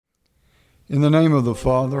In the name of the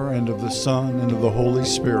Father, and of the Son, and of the Holy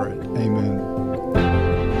Spirit. Amen.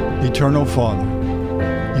 Eternal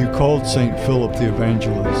Father, you called St. Philip the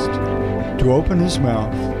Evangelist to open his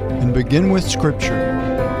mouth and begin with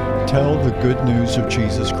Scripture, tell the good news of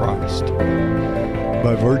Jesus Christ.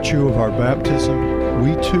 By virtue of our baptism,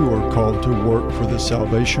 we too are called to work for the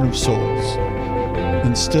salvation of souls.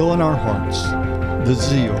 Instill in our hearts the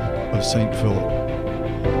zeal of St. Philip,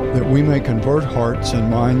 that we may convert hearts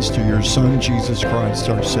and minds to your Son, Jesus Christ,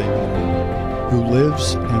 our Savior, who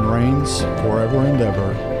lives and reigns forever and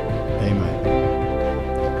ever.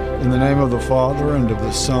 Amen. In the name of the Father, and of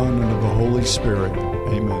the Son, and of the Holy Spirit.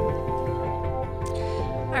 Amen.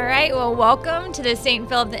 All right, well, welcome to the St.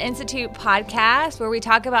 Philip the Institute podcast, where we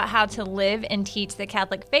talk about how to live and teach the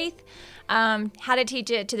Catholic faith, how to teach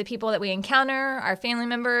it to the people that we encounter, our family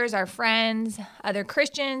members, our friends, other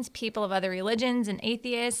Christians, people of other religions, and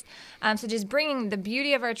atheists. So just bringing the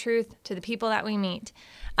beauty of our truth to the people that we meet.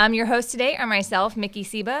 Your hosts today are myself, Mickey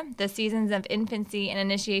Seba, the Seasons of Infancy and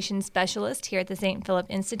Initiation Specialist here at the St. Philip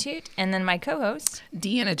Institute, and then my co-host,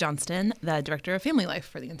 Deanna Johnston, the Director of Family Life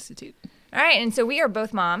for the Institute. All right, and so we are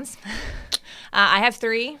both moms. I have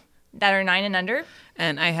 3 that are 9 and under.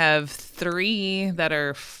 And I have 3 that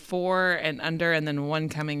are 4 and under, and then 1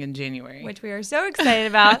 coming in January. Which we are so excited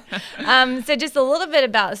about. So just a little bit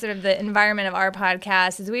about sort of the environment of our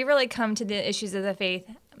podcast is we really come to the issues of the faith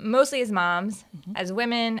mostly as moms, as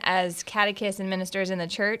women, as catechists and ministers in the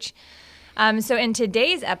church. So in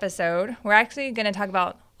today's episode, we're actually going to talk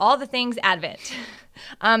about all the things Advent.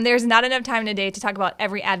 There's not enough time today to talk about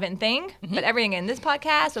every Advent thing, but everything in this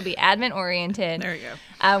podcast will be Advent-oriented. There you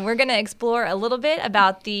go. We're going to explore a little bit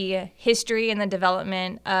about the history and the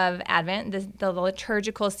development of Advent, the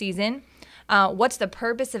liturgical season. What's the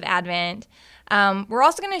purpose of Advent? We're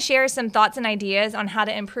also going to share some thoughts and ideas on how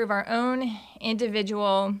to improve our own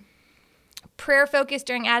individual prayer focus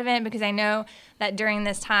during Advent, because I know that during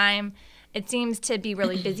this time, it seems to be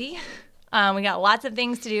really busy. We got lots of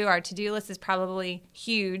things to do. Our to-do list is probably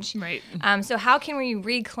huge. Right. So how can we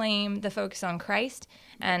reclaim the focus on Christ?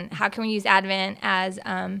 And how can we use Advent as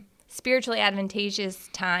spiritually advantageous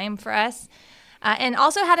time for us? And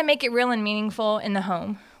also how to make it real and meaningful in the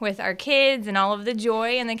home with our kids and all of the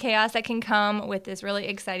joy and the chaos that can come with this really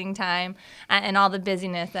exciting time and all the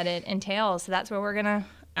busyness that it entails. So that's where we're going to...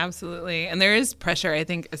 Absolutely. And there is pressure, I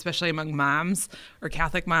think, especially among moms or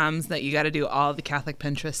Catholic moms, that you got to do all the Catholic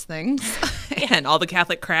Pinterest things and all the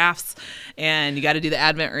Catholic crafts, and you got to do the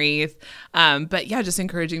Advent wreath. But yeah, just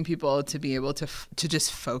encouraging people to be able to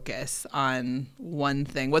just focus on one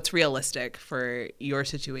thing. What's realistic for your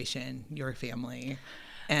situation, your family,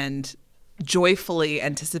 and joyfully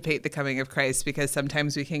anticipate the coming of Christ, because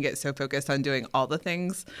sometimes we can get so focused on doing all the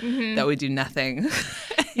things that we do nothing.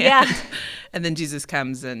 And then Jesus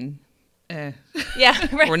comes and right.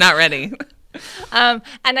 We're not ready. And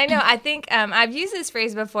I know, I think I've used this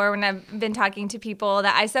phrase before when I've been talking to people,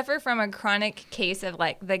 that I suffer from a chronic case of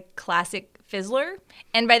like the classic fizzler.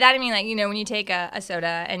 And by that I mean, like, you know, when you take a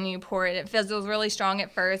soda and you pour it, it fizzles really strong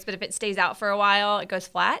at first, but if it stays out for a while, it goes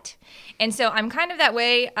flat. And so I'm kind of that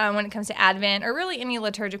way when it comes to Advent, or really any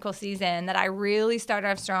liturgical season, that I really start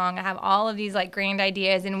off strong. I have all of these like grand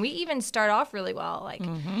ideas, and we even start off really well. Like,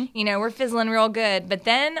 you know, we're fizzling real good, but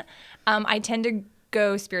then I tend to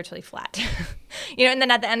go spiritually flat. You know, and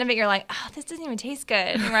then at the end of it, you're like, oh, this doesn't even taste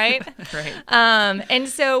good, right? Right. And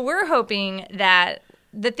so we're hoping that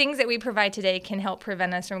the things that we provide today can help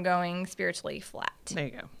prevent us from going spiritually flat. There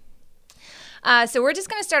you go. So we're just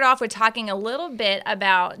going to start off with talking a little bit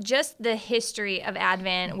about just the history of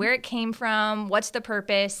Advent, where it came from, what's the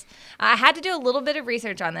purpose. I had to do a little bit of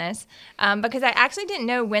research on this because I actually didn't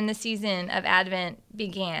know when the season of Advent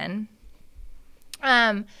began.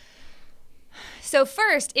 So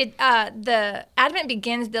first, the Advent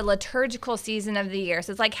begins the liturgical season of the year.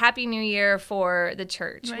 So it's like Happy New Year for the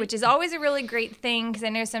church, right, which is always a really great thing, because I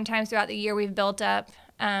know sometimes throughout the year we've built up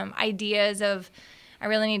ideas of, I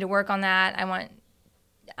really need to work on that.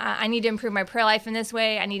 I need to improve my prayer life in this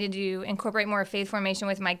way. I needed to incorporate more faith formation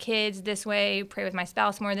with my kids this way, pray with my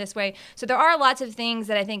spouse more this way. So there are lots of things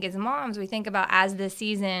that I think as moms we think about as this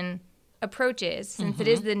season approaches, since it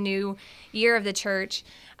is the new year of the church.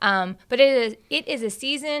 But it is a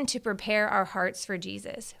season to prepare our hearts for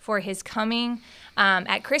Jesus, for his coming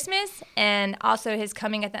at Christmas, and also his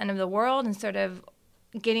coming at the end of the world, and sort of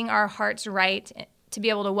getting our hearts right to be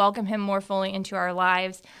able to welcome him more fully into our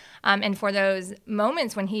lives, and for those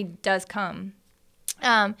moments when he does come.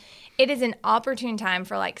 It is an opportune time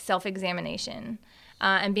for like self-examination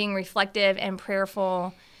and being reflective and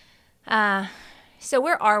prayerful So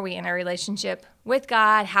where are we in our relationship with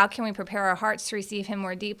God? How can we prepare our hearts to receive him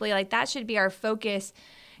more deeply? Like, that should be our focus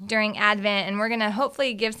during Advent. And we're going to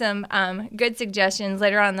hopefully give some good suggestions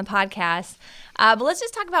later on in the podcast. But let's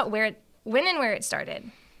just talk about when and where it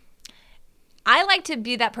started. I like to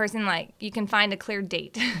be that person, like, you can find a clear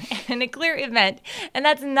date and a clear event. And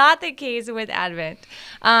that's not the case with Advent.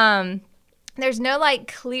 There's no,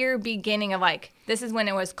 like, clear beginning of, like, this is when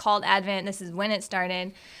it was called Advent, this is when it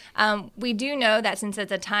started. We do know that since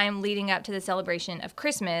it's a time leading up to the celebration of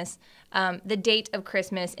Christmas, the date of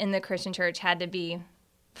Christmas in the Christian church had to be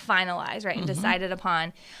finalized, right, and decided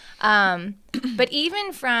upon. But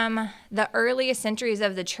even from the earliest centuries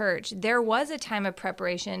of the church, there was a time of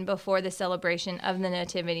preparation before the celebration of the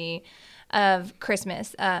Nativity of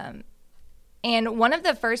Christmas. And one of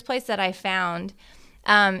the first places that I found,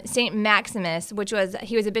 St. Maximus,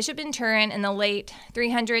 he was a bishop in Turin in the late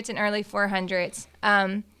 300s and early 400s.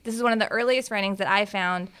 This is one of the earliest writings that I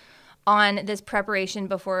found on this preparation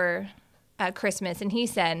before Christmas. And he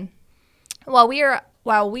said, while we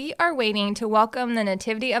are waiting to welcome the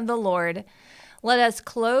nativity of the Lord, let us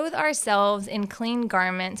clothe ourselves in clean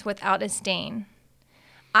garments without a stain.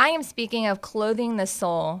 I am speaking of clothing the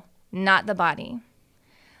soul, not the body.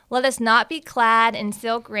 Let us not be clad in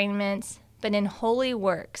silk raiments, but in holy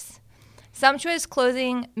works. Sumptuous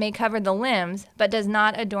clothing may cover the limbs, but does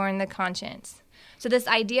not adorn the conscience. So this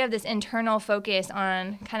idea of this internal focus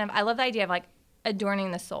on I love the idea of, like,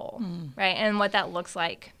 adorning the soul, right? And what that looks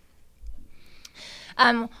like.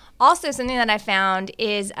 Also, something that I found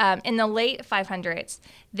is in the late 500s,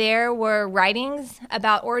 there were writings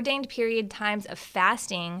about ordained period times of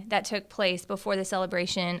fasting that took place before the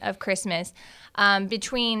celebration of Christmas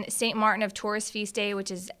between St. Martin of Tours feast day,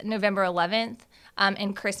 which is November 11th,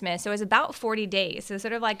 and Christmas. So it was about 40 days, so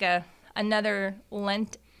sort of like another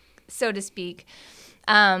Lent, so to speak.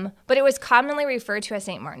 But it was commonly referred to as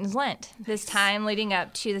St. Martin's Lent, this time leading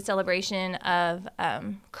up to the celebration of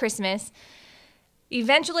Christmas.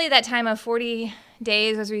 Eventually, that time of 40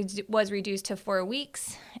 days was reduced to 4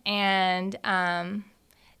 weeks, and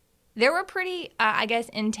there were pretty,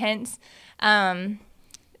 intense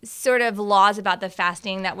sort of laws about the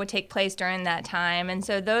fasting that would take place during that time, and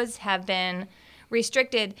so those have been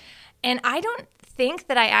restricted. And I don't think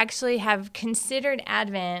that I actually have considered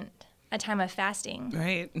Advent a time of fasting.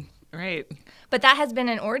 Right. But that has been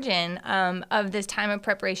an origin of this time of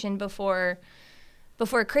preparation before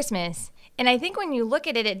Christmas. And I think when you look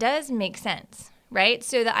at it, it does make sense, right?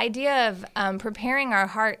 So the idea of preparing our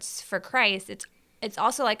hearts for Christ, it's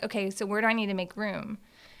also like, okay, so where do I need to make room?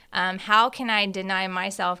 How can I deny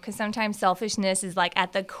myself? Because sometimes selfishness is, like,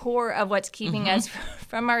 at the core of what's keeping us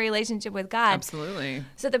from our relationship with God. Absolutely.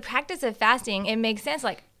 So the practice of fasting, it makes sense.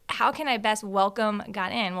 Like, how can I best welcome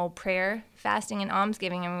God in? Well, prayer, fasting, and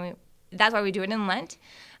almsgiving, and that's why we do it in Lent.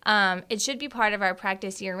 It should be part of our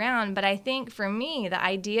practice year-round, but I think for me, the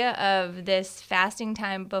idea of this fasting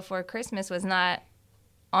time before Christmas was not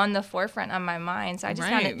on the forefront of my mind, so I just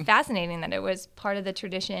found it fascinating that it was part of the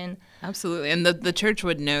tradition. Absolutely, and the church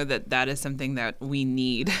would know that is something that we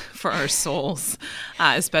need for our souls,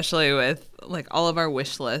 especially with, like, all of our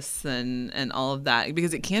wish lists and all of that,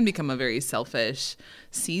 because it can become a very selfish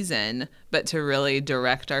season, but to really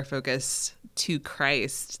direct our focus to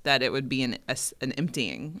Christ, that it would be an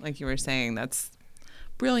emptying, like you were saying. That's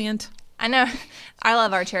brilliant. I know. I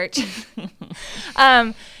love our church.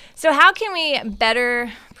 So how can we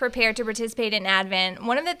better prepare to participate in Advent?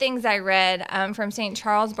 One of the things I read from St.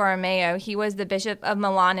 Charles Borromeo, he was the Bishop of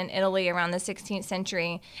Milan in Italy around the 16th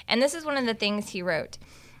century, and this is one of the things he wrote.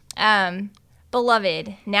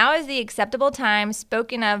 Beloved, now is the acceptable time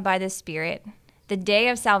spoken of by the Spirit, the day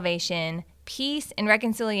of salvation, peace and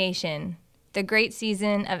reconciliation, the great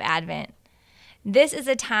season of Advent. This is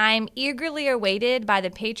a time eagerly awaited by the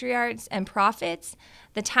patriarchs and prophets,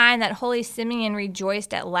 the time that Holy Simeon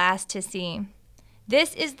rejoiced at last to see.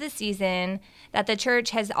 This is the season that the Church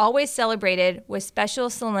has always celebrated with special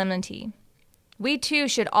solemnity. We too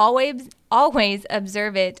should always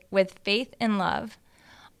observe it with faith and love,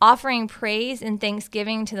 offering praise and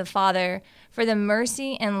thanksgiving to the Father for the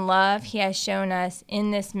mercy and love he has shown us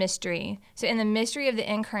in this mystery. So in the mystery of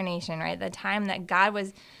the Incarnation, right, the time that God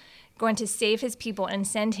was going to save his people and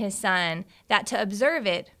send his Son, that to observe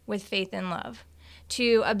it with faith and love,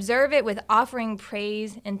 to observe it with offering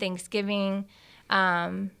praise and thanksgiving,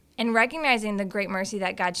 and recognizing the great mercy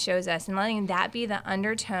that God shows us, and letting that be the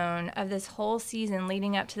undertone of this whole season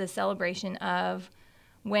leading up to the celebration of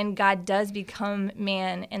when God does become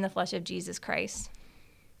man in the flesh of Jesus Christ.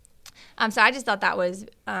 So I just thought that was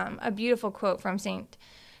a beautiful quote from St.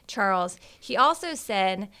 Charles. He also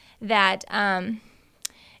said that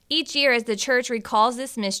Each year, as the church recalls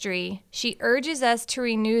this mystery, she urges us to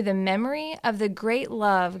renew the memory of the great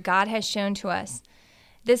love God has shown to us.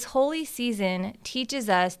 This holy season teaches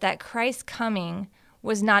us that Christ's coming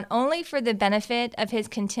was not only for the benefit of his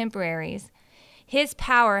contemporaries. His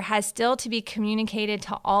power has still to be communicated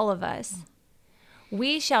to all of us.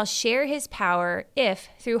 We shall share his power if,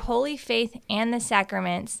 through holy faith and the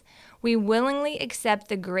sacraments, we willingly accept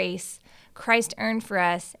the grace Christ earned for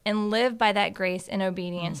us and live by that grace in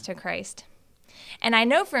obedience to Christ. And I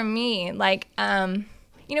know for me, like,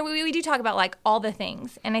 we do talk about like all the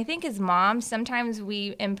things. And I think as moms, sometimes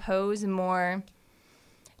we impose more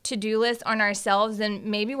to-do lists on ourselves than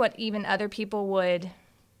maybe what even other people would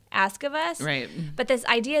ask of us. Right. But this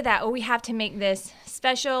idea that, we have to make this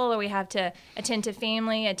special, or we have to attend to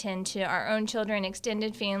family, attend to our own children,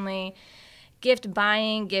 extended family, gift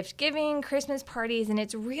buying, gift giving, Christmas parties, and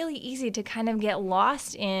it's really easy to kind of get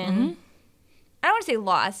lost in, I don't want to say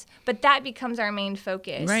lost, but that becomes our main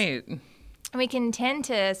focus. Right. And we can tend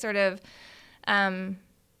to sort of,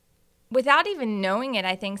 without even knowing it,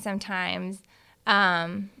 I think sometimes,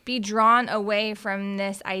 be drawn away from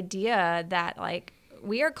this idea that, like,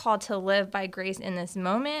 we are called to live by grace in this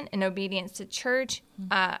moment, in obedience to church,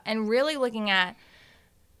 and really looking at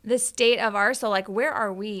the state of our soul, like, where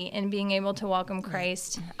are we in being able to welcome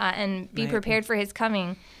Christ and be prepared for his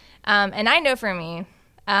coming? And I know for me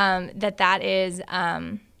that is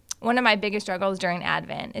one of my biggest struggles during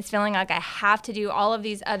Advent. It's feeling like I have to do all of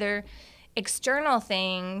these other external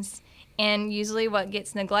things, and usually what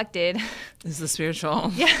gets neglected is the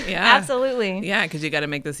spiritual. Yeah, absolutely. Yeah, because you got to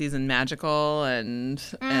make the season magical and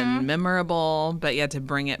memorable, but you have to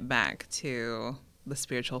bring it back to the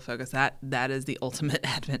spiritual focus. That is the ultimate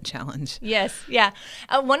Advent challenge. Yes, yeah.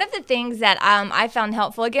 One of the things that I found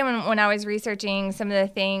helpful, again, when I was researching some of the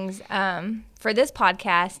things for this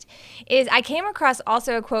podcast, is I came across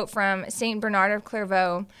also a quote from St. Bernard of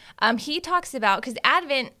Clairvaux. He talks about, because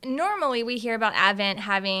Advent, normally we hear about Advent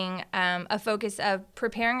having a focus of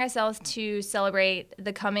preparing ourselves to celebrate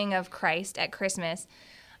the coming of Christ at Christmas,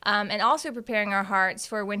 and also preparing our hearts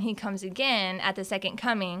for when he comes again at the second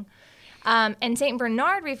coming. And St.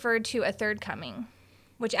 Bernard referred to a third coming,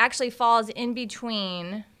 which actually falls in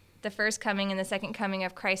between the first coming and the second coming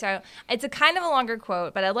of Christ. It's a kind of a longer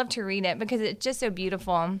quote, but I love to read it because it's just so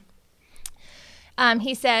beautiful.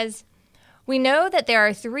 He says, "We know that there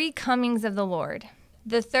are 3 comings of the Lord.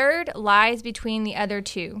 The third lies between the other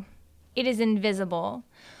 2. It is invisible,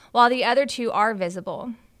 while the other 2 are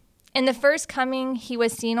visible. In the first coming, he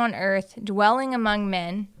was seen on earth, dwelling among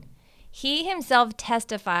men. He himself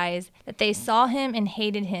testifies that they saw him and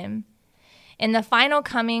hated him. In the final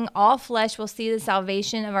coming, all flesh will see the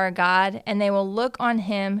salvation of our God, and they will look on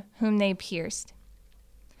him whom they pierced.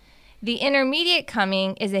 The intermediate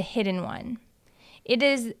coming is a hidden one. It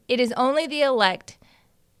is only the elect.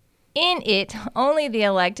 In it, only the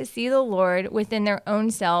elect see the Lord within their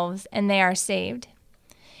own selves, and they are saved.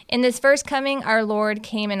 In this first coming, our Lord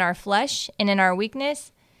came in our flesh and in our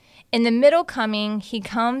weakness. In the middle coming, he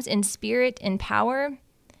comes in spirit and power.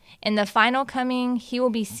 In the final coming, he will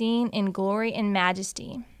be seen in glory and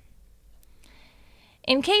majesty."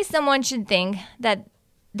 In case someone should think that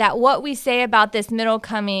what we say about this middle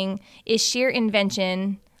coming is sheer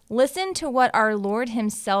invention, listen to what our Lord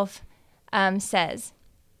himself says.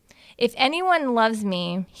 "If anyone loves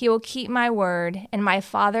me, he will keep my word, and my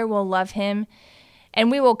Father will love him, and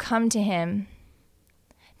we will come to him."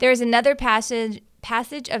 There is another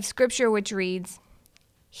passage of Scripture which reads,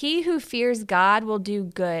 "He who fears God will do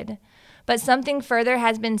good," but something further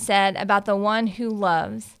has been said about the one who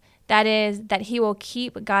loves, that is, that he will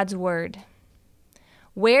keep God's word.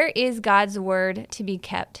 Where is God's word to be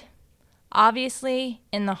kept? Obviously,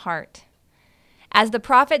 in the heart. As the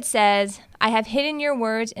prophet says, "I have hidden your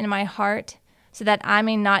words in my heart so that I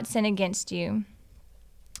may not sin against you."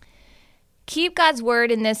 Keep God's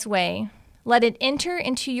word in this way. Let it enter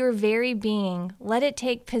into your very being. Let it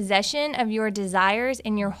take possession of your desires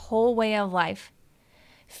and your whole way of life.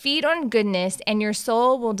 Feed on goodness, and your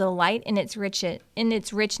soul will delight in its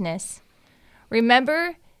richness.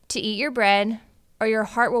 Remember to eat your bread, or your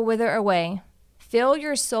heart will wither away. Fill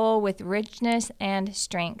your soul with richness and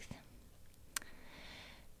strength.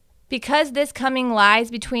 Because this coming lies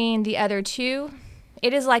between the other 2,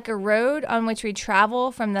 it is like a road on which we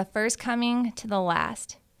travel from the first coming to the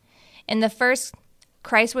last. In the first,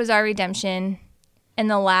 Christ was our redemption. In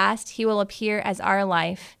the last, he will appear as our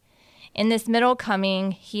life. In this middle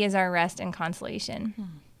coming, he is our rest and consolation.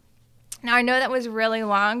 Now, I know that was really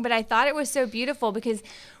long, but I thought it was so beautiful because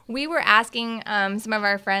we were asking some of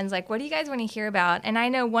our friends, like, what do you guys want to hear about? And I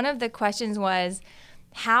know one of the questions was,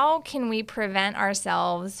 how can we prevent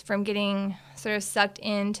ourselves from getting sort of sucked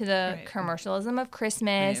into the commercialism of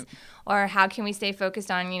Christmas, or how can we stay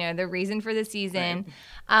focused on, the reason for the season?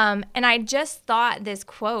 And I just thought this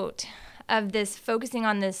quote of this focusing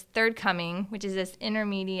on this third coming, which is this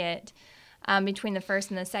intermediate between the first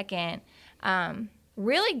and the second,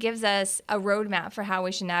 really gives us a roadmap for how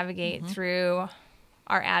we should navigate through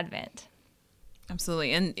our Advent.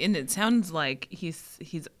 Absolutely, and it sounds like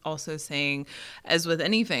he's also saying, as with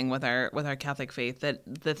anything with our Catholic faith, that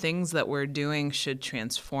the things that we're doing should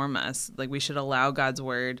transform us. Like, we should allow God's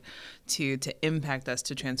word to impact us,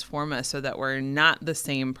 to transform us, so that we're not the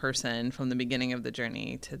same person from the beginning of the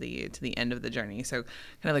journey to the end of the journey. So,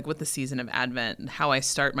 kind of like with the season of Advent, how I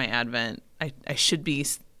start my Advent, I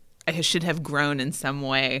should have grown in some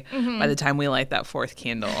way by the time we light that fourth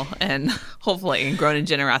candle, and hopefully grown in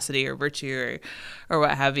generosity or virtue or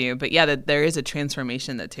what have you. But yeah, that there is a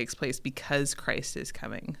transformation that takes place because Christ is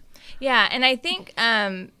coming. Yeah, and I think,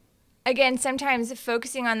 again, sometimes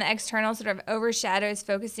focusing on the external sort of overshadows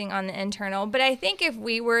focusing on the internal. But I think if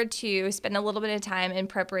we were to spend a little bit of time in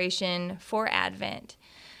preparation for Advent,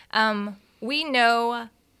 we know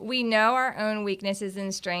our own weaknesses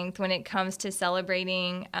and strength when it comes to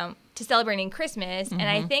celebrating Christmas. And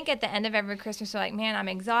I think at the end of every Christmas, we're like, man, I'm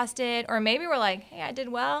exhausted. Or maybe we're like, hey, I did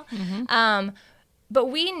well. But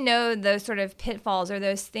we know those sort of pitfalls or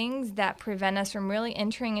those things that prevent us from really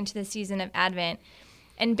entering into the season of Advent.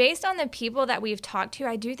 And based on the people that we've talked to,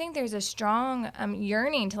 I do think there's a strong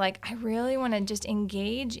yearning to, like, I really want to just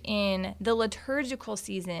engage in the liturgical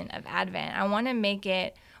season of Advent. I want to make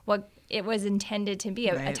it what it was intended to be,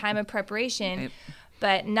 a time of preparation,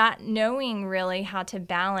 but not knowing really how to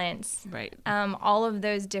balance all of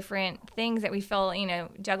those different things that we feel,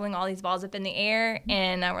 juggling all these balls up in the air,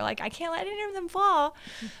 and we're like, I can't let any of them fall.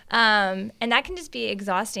 And that can just be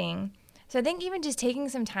exhausting. So I think even just taking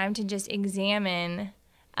some time to just examine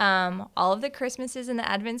all of the Christmases and the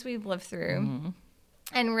Advents we've lived through,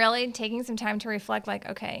 and really taking some time to reflect, like,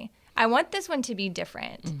 okay, I want this one to be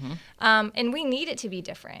different. And we need it to be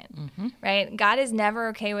different, right? God is never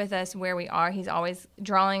okay with us where we are. He's always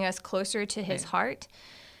drawing us closer to his heart.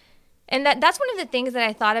 And that's one of the things that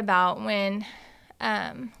I thought about when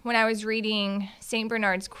I was reading St.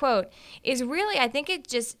 Bernard's quote, is really, I think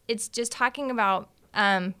it's just talking about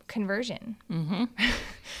conversion,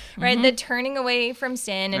 right? The turning away from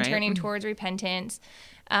sin and turning towards repentance.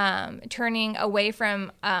 Turning away from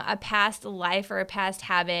a past life or a past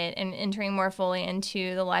habit and entering more fully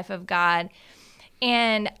into the life of God.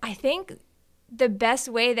 And I think the best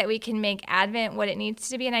way that we can make Advent what it needs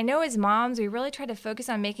to be, and I know as moms, we really try to focus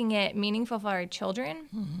on making it meaningful for our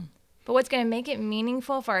children. But what's going to make it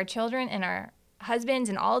meaningful for our children and our husbands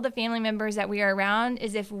and all of the family members that we are around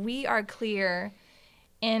is if we are clear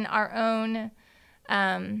in our own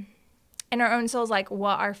souls, like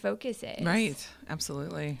what our focus is. Right,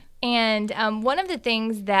 absolutely. And one of the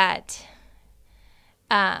things that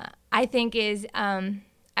I think is, and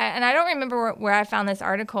I don't remember where I found this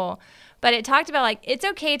article, but it talked about, like, it's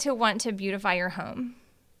okay to want to beautify your home.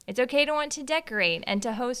 It's okay to want to decorate and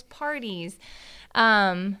to host parties.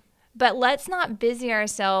 But let's not busy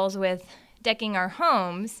ourselves with decking our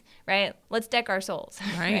homes, right? Let's deck our souls.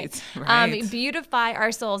 Right. Beautify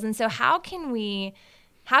our souls. And so how can we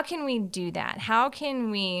do that? How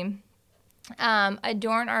can we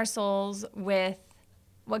adorn our souls with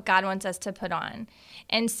what God wants us to put on?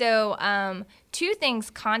 And so two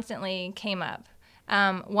things constantly came up.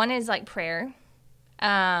 One is like prayer,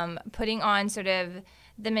 putting on sort of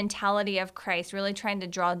the mentality of Christ, really trying to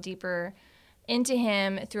draw deeper into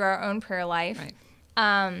him through our own prayer life,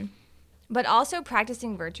 but also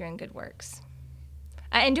practicing virtue and good works.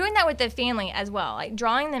 And doing that with the family as well, like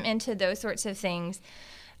drawing them into those sorts of things.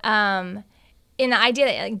 In the idea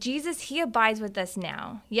that, like, Jesus, he abides with us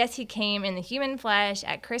now. Yes, he came in the human flesh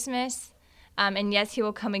at Christmas, and yes, he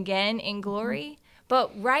will come again in glory.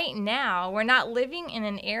 But right now, we're not living in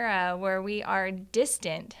an era where we are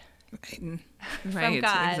distant from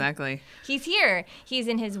God. Exactly. He's here. He's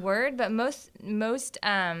in his word, but most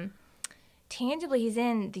tangibly, he's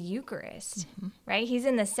in the Eucharist, right? He's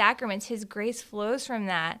in the sacraments. His grace flows from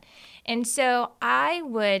that. And so I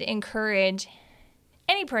would encourage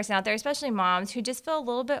any person out there, especially moms, who just feel a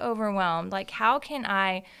little bit overwhelmed. Like, how can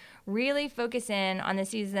I really focus in on the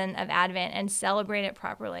season of Advent and celebrate it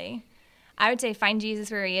properly? I would say find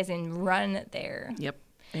Jesus where he is and run there. Yep.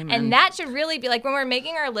 Amen. And that should really be, like, when we're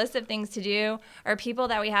making our list of things to do or people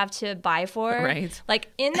that we have to buy for, like,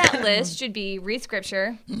 in that list should be read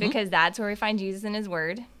scripture, because that's where we find Jesus in his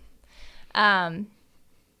word, and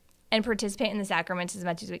participate in the sacraments as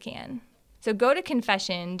much as we can. So go to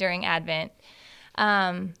confession during Advent.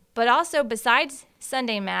 But also, besides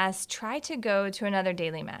Sunday Mass, try to go to another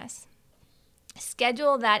daily Mass.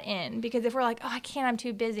 Schedule that in, because if we're like, oh, I can't, I'm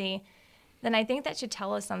too busy, then I think that should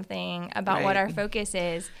tell us something about what our focus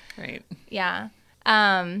is. Right. Yeah.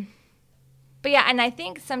 But yeah, and I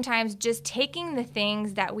think sometimes just taking the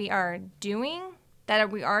things that we are doing,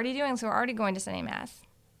 that we already doing, so we're already going to Sunday Mass.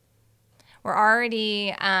 We're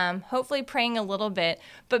already hopefully praying a little bit,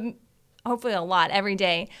 but hopefully a lot every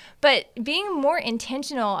day. But being more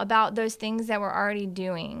intentional about those things that we're already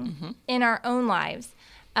doing in our own lives,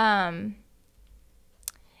 and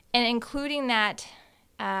including that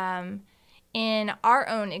in our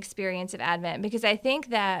own experience of Advent, because I think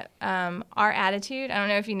that our attitude, I don't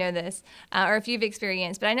know if you know this or if you've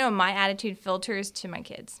experienced, but I know my attitude filters to my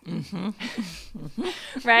kids.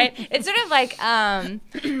 Right? It's sort of like, an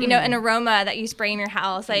aroma that you spray in your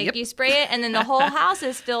house. Like you spray it and then the whole house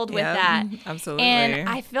is filled with that. Absolutely. And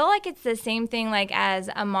I feel like it's the same thing like as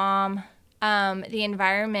a mom, the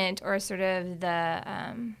environment or sort of the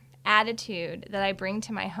attitude that I bring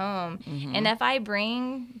to my home. And if I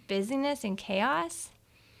bring busyness and chaos,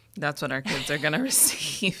 that's what our kids are going to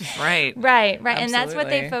receive. Right. Right. And that's what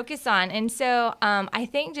they focus on. And so I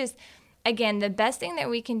think just, again, the best thing that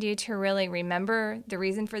we can do to really remember the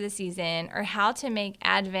reason for the season or how to make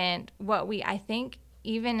Advent what we, I think,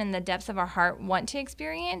 even in the depths of our heart want to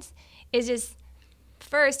experience is just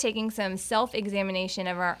first taking some self-examination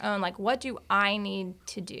of our own, like, what do I need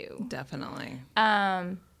to do? Definitely.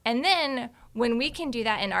 And then when we can do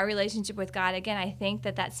that in our relationship with God, again, I think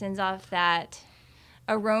that sends off that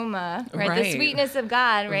aroma, right? The sweetness of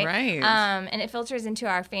God, right? And it filters into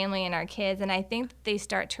our family and our kids. And I think they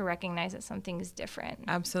start to recognize that something's different.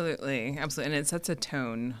 Absolutely. And it sets a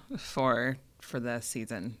tone for the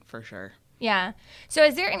season, for sure. Yeah. So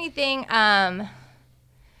is there anything that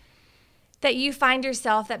you find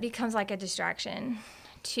yourself that becomes like a distraction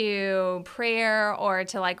to prayer or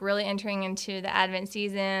to like really entering into the Advent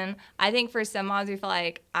season? I think for some moms, we feel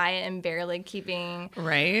like I am barely keeping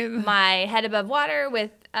my head above water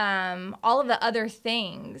with all of the other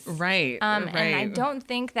things. Right. And I don't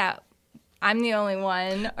think that I'm the only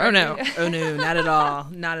one. Oh no, not at all.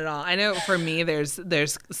 Not at all. I know for me, there's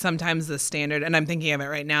sometimes the standard, and I'm thinking of it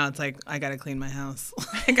right now. It's like, I got to clean my house.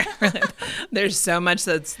 There's so much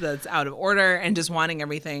that's out of order, and just wanting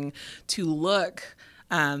everything to look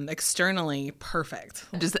externally perfect.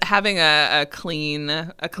 Just having a clean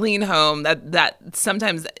home, that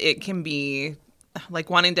sometimes it can be like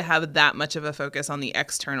wanting to have that much of a focus on the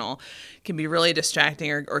external can be really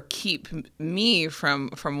distracting or keep me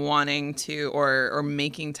from wanting to or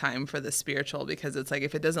making time for the spiritual, because it's like,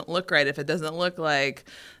 if it doesn't look right, if it doesn't look like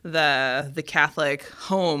the Catholic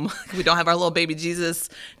home, we don't have our little baby Jesus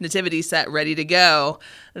nativity set ready to go,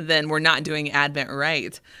 then we're not doing Advent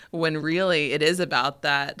right. When really it is about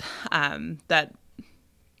that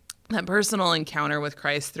personal encounter with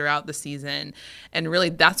Christ throughout the season. And really,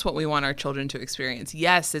 that's what we want our children to experience.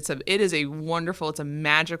 Yes, it is a wonderful, it's a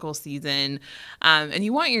magical season. And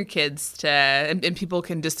you want your kids to, and people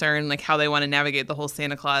can discern like how they want to navigate the whole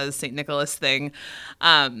Santa Claus, St. Nicholas thing.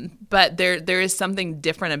 But there is something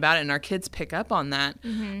different about it, and our kids pick up on that.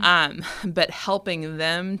 But helping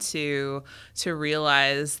them to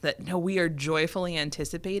realize that, no, we are joyfully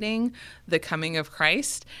anticipating the coming of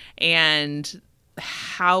Christ, and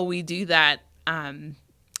how we do that,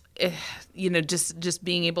 just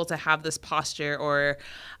being able to have this posture or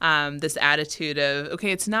this attitude of,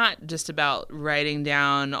 okay, it's not just about writing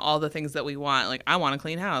down all the things that we want. Like, I want a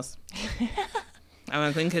clean house. I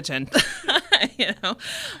want a clean kitchen,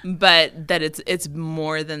 but that it's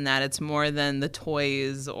more than that. It's more than the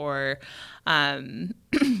toys or,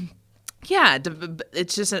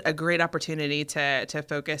 it's just a great opportunity to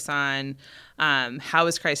focus on how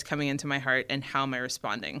is Christ coming into my heart and how am I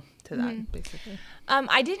responding to that, basically.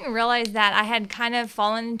 I didn't realize that I had kind of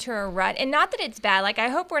fallen into a rut, and not that it's bad. Like, I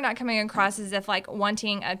hope we're not coming across as if like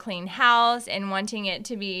wanting a clean house and wanting it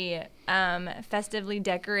to be festively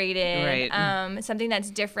decorated, something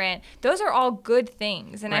that's different. Those are all good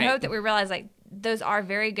things, and I hope that we realize like those are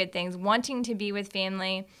very good things. Wanting to be with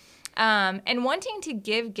family. And wanting to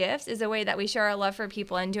give gifts is a way that we show our love for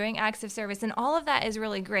people, and doing acts of service, and all of that is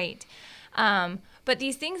really great. But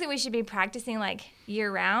these things that we should be practicing like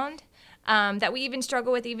year round, that we even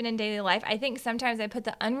struggle with even in daily life, I think sometimes I put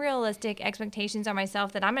the unrealistic expectations on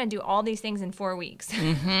myself that I'm going to do all these things in 4 weeks.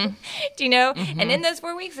 Do you know? And in those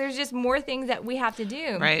 4 weeks, there's just more things that we have to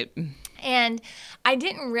do. Right. And I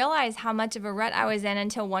didn't realize how much of a rut I was in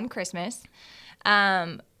until one Christmas.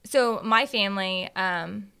 So my family,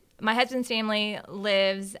 my husband's family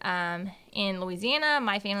lives in Louisiana.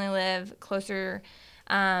 My family live closer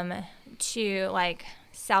to like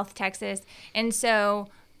South Texas. And so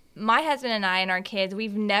my husband and I and our kids,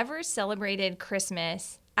 we've never celebrated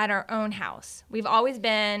Christmas at our own house. We've always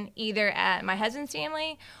been either at my husband's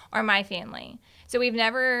family or my family. So we've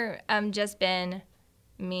never just been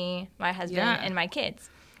me, my husband, and my kids.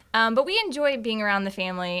 But we enjoy being around the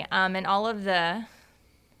family and all of the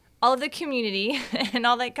community and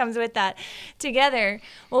all that comes with that together.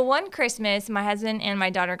 Well, one Christmas, my husband and my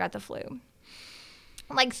daughter got the flu,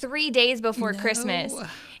 like 3 days before Christmas.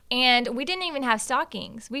 And we didn't even have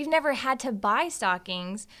stockings. We've never had to buy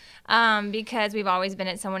stockings because we've always been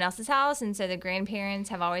at someone else's house. And so the grandparents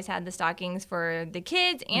have always had the stockings for the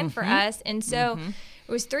kids and for us. And so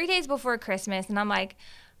it was 3 days before Christmas. And I'm like,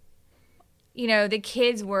 you know, the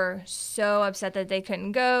kids were so upset that they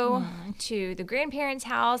couldn't go to the grandparents'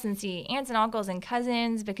 house and see aunts and uncles and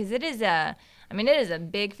cousins because it is a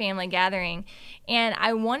big family gathering. And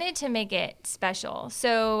I wanted to make it special.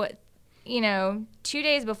 So, you know, 2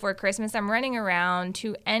 days before Christmas, I'm running around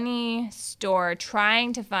to any store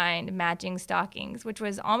trying to find matching stockings, which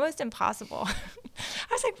was almost impossible.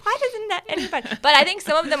 I was like, why doesn't that anybody? But I think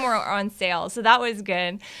some of them were on sale, so that was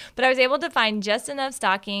good. But I was able to find just enough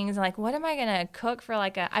stockings. Like, what am I going to cook for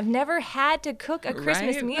I've never had to cook a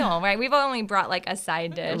Christmas meal, right? We've only brought like a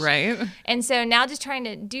side dish. Right. And so now just trying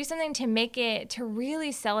to do something to make it, to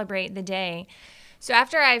really celebrate the day. So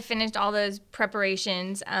after I finished all those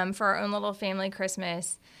preparations for our own little family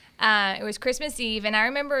Christmas, it was Christmas Eve, and I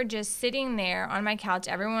remember just sitting there on my couch.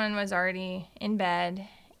 Everyone was already in bed,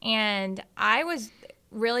 and I was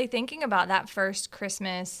really thinking about that first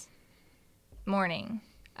Christmas morning,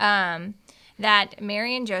 that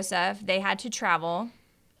Mary and Joseph, they had to travel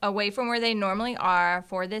away from where they normally are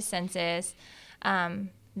for this census.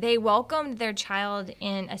 They welcomed their child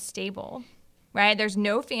in a stable. Right? There's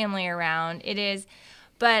no family around. It is,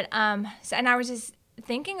 but, and I was just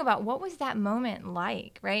thinking about what was that moment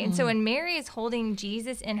like, right? And so when Mary is holding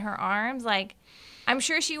Jesus in her arms, like, I'm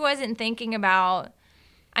sure she wasn't thinking about,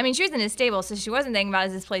 I mean, she was in a stable, so she wasn't thinking about,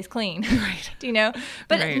 is this place clean? Right. Do you know?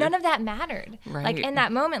 But none of that mattered. Right. Like, in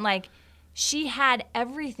that moment, like, she had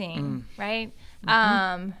everything, right?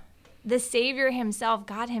 The Savior himself,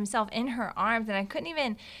 God himself in her arms. And I couldn't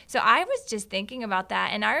even, so I was just thinking about that.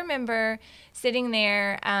 And I remember sitting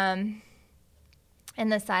there in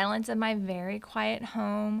the silence of my very quiet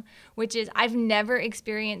home, which is, I've never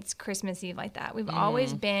experienced Christmas Eve like that. We've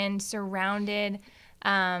always been surrounded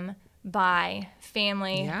by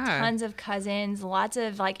family, tons of cousins, lots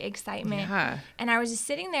of like excitement. And I was just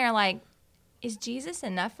sitting there like, is Jesus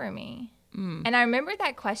enough for me? And I remember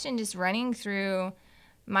that question just running through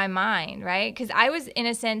my mind, right? Because I was, in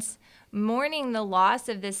a sense, mourning the loss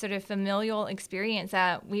of this sort of familial experience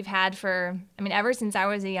that we've had ever since I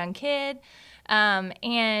was a young kid. But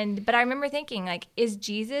I remember thinking, like, is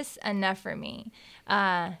Jesus enough for me?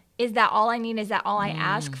 Is that all I need? Is that all I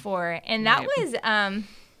ask for? And that was,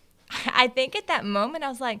 I think at that moment, I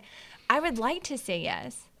was like, I would like to say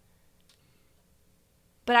yes.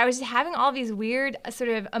 But I was having all these weird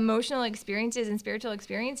sort of emotional experiences and spiritual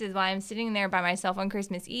experiences while I'm sitting there by myself on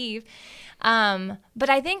Christmas Eve. But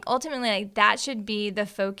I think ultimately, like, that should be the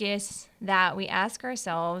focus that we ask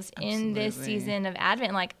ourselves in this season of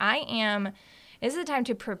Advent. Like, this is the time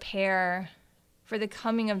to prepare for the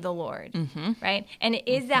coming of the Lord, right? And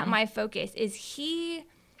is that my focus? Is he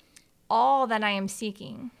all that I am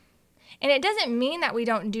seeking? And it doesn't mean that we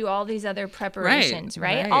don't do all these other preparations,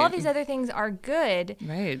 right? All of these other things are good.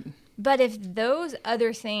 Right. But if those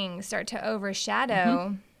other things start to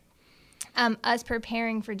overshadow us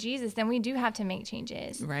preparing for Jesus, then we do have to make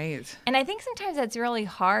changes. Right. And I think sometimes that's really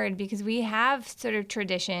hard because we have sort of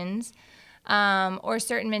traditions or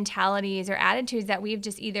certain mentalities or attitudes that we've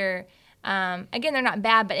just either again, they're not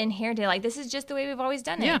bad, but inherited. Like, this is just the way we've always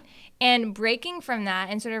done it. And breaking from that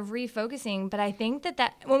and sort of refocusing. But I think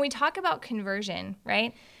that when we talk about conversion,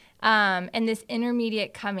 right, and this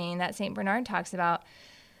intermediate coming that St. Bernard talks about,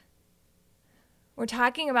 we're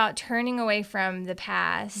talking about turning away from the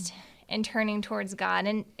past and turning towards God.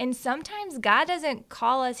 And sometimes God doesn't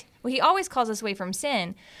call us, well, he always calls us away from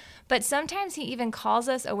sin, but sometimes he even calls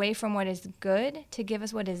us away from what is good to give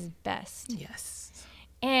us what is best. Yes.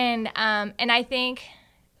 And I think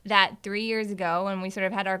that 3 years ago when we sort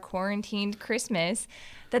of had our quarantined Christmas,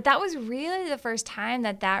 that was really the first time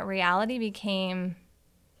that reality became,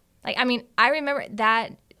 like, I mean, I remember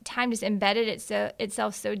that time just embedded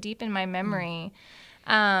itself so deep in my memory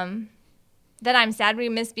that I'm sad we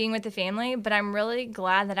missed being with the family, but I'm really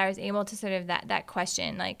glad that I was able to sort of that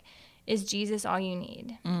question, like, is Jesus all you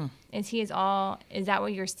need? Is that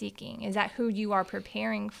what you're seeking? Is that who you are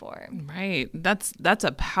preparing for? Right. That's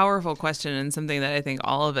a powerful question, and something that I think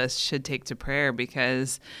all of us should take to prayer,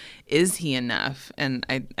 because is he enough? And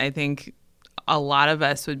I think a lot of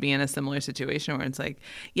us would be in a similar situation where it's like,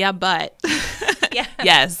 yeah, but Yeah.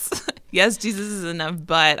 Yes, Jesus is enough,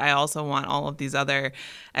 but I also want all of these other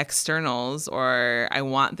externals, or I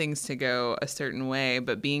want things to go a certain way,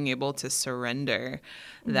 but being able to surrender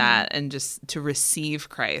that and just to receive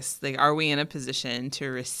Christ. Like, are we in a position to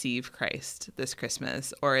receive Christ this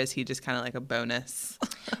Christmas, or is he just kind of like a bonus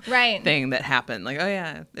Right. thing that happened? Like, oh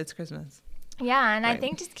yeah, it's Christmas. Yeah, and Right. I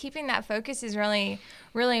think just keeping that focus is really,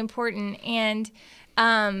 really important. And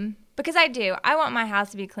because I want my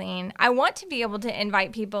house to be clean. I want to be able to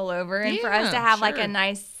invite people over and for us to Yeah, have like sure. a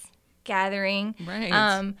nice gathering.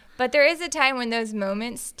 Right. But there is a time when those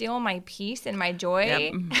moments steal my peace and my joy,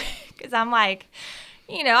 Yep. because I'm like,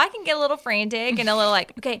 I can get a little frantic and a little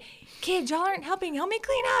like, okay, kids, y'all aren't helping. Help me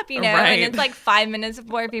clean up, Right. And it's like 5 minutes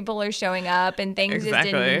before people are showing up, and things just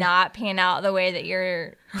Exactly. did not pan out the way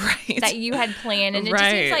that Right. that you had planned, and it just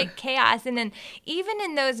seems Right. like chaos. And then even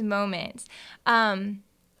in those moments,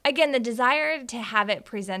 again, the desire to have it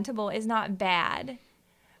presentable is not bad,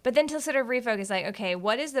 but then to sort of refocus, like, okay,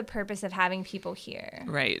 what is the purpose of having people here?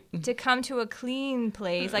 Right. To come to a clean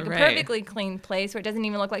place, like a Right. perfectly clean place where it doesn't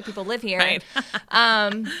even look like people live here, Right.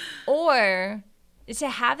 or to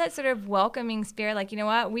have that sort of welcoming spirit, like, you know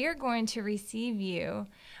what, we are going to receive you.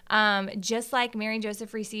 Just like Mary and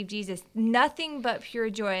Joseph received Jesus, nothing but pure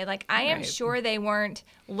joy. Like, I am Right. sure they weren't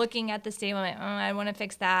looking at the stable and like, oh, I want to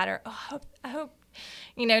fix that, or I hope,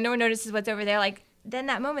 no one notices what's over there. Like, then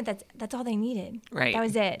that moment, that's all they needed. Right. That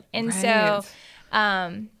was it. And so,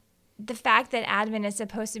 the fact that Advent is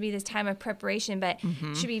supposed to be this time of preparation, but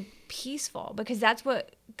should be peaceful, because that's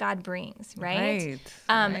what God brings, right?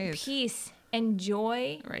 Right. Peace and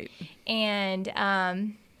joy, Right. and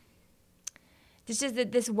this is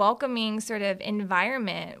this welcoming sort of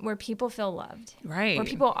environment where people feel loved, Right. where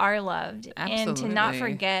people are loved, and to not Absolutely.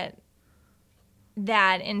 forget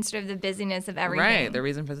that in sort of the busyness of everything. Right, the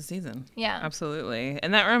reason for the season. Yeah. Absolutely.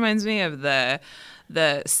 And that reminds me of the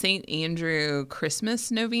St. Andrew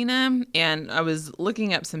Christmas novena, and I was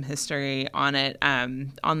looking up some history on it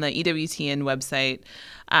on the EWTN website.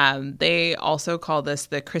 They also call this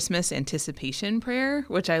the Christmas anticipation prayer,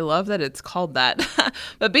 which I love that it's called that.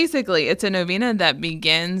 But basically, it's a novena that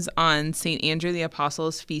begins on St. Andrew the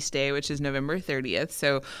Apostle's feast day, which is November 30th.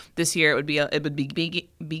 So this year it would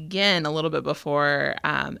begin a little bit before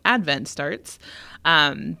Advent starts.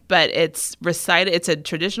 But it's recited. It's a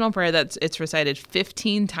traditional prayer it's recited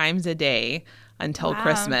 15 times a day until Wow.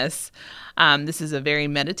 Christmas. This is a very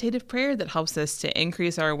meditative prayer that helps us to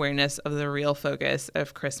increase our awareness of the real focus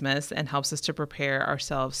of Christmas and helps us to prepare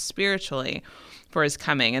ourselves spiritually for his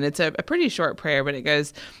coming. And it's a pretty short prayer, but it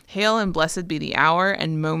goes, "Hail and blessed be the hour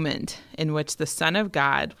and moment in which the Son of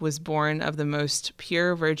God was born of the most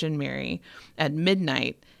pure Virgin Mary at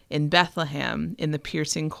midnight in Bethlehem in the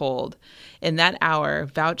piercing cold. In that hour,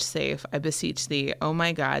 vouchsafe, I beseech thee, O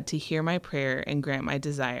my God, to hear my prayer and grant my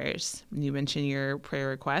desires." And you mention your prayer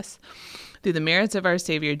requests. "Through the merits of our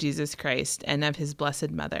Savior Jesus Christ and of his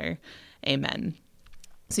blessed mother. Amen."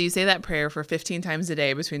 So you say that prayer for 15 times a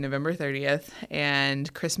day between November 30th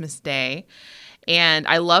and Christmas Day. And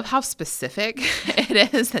I love how specific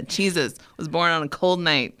it is that Jesus was born on a cold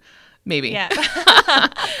night, maybe. Yeah.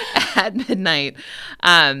 At midnight,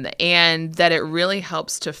 and that it really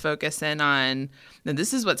helps to focus in on, now,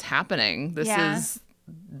 this is what's happening.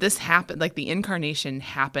 This happened, like the incarnation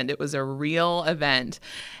happened. It was a real event,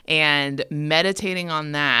 and meditating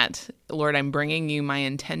on that, Lord, I'm bringing you my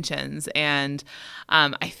intentions. And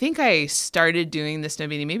I think I started doing this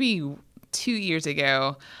novena maybe 2 years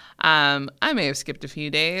ago. I may have skipped a few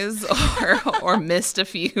days or missed a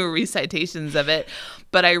few recitations of it,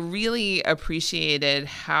 but I really appreciate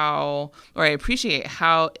how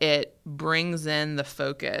it brings in the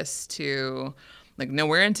focus to, like, no,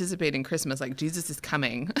 we're anticipating Christmas. Like, Jesus is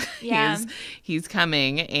coming. Yeah. He's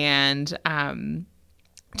coming. And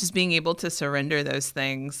just being able to surrender those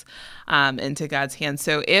things into God's hands.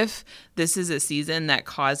 So if this is a season that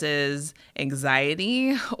causes anxiety,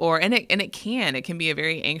 and it can be a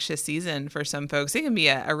very anxious season for some folks. It can be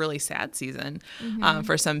a really sad season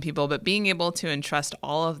for some people, but being able to entrust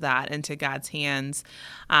all of that into God's hands,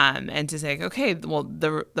 and to say, okay, well,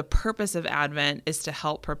 the purpose of Advent is to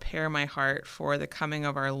help prepare my heart for the coming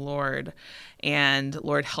of our Lord. And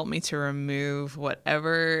Lord, help me to remove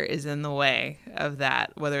whatever is in the way of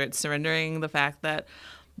that, whether it's surrendering the fact that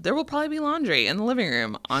there will probably be laundry in the living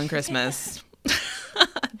room on Christmas.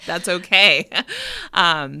 That's okay.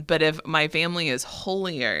 But if my family is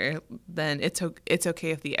holier, then it's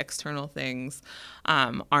okay if the external things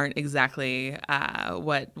aren't exactly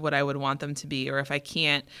what I would want them to be, or if I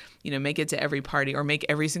can't, make it to every party or make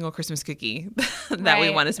every single Christmas cookie that we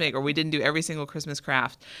want to make, or we didn't do every single Christmas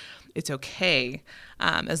craft. It's okay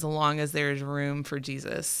as long as there's room for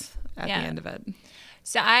Jesus at the end of it.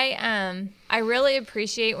 So I really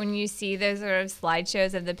appreciate when you see those sort of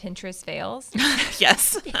slideshows of the Pinterest fails.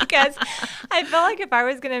 Yes. Because I feel like if I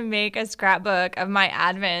was going to make a scrapbook of my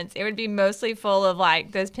Advents, it would be mostly full of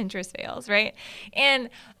like those Pinterest fails, right? And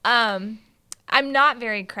I'm not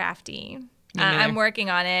very crafty. I'm working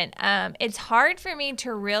on it. It's hard for me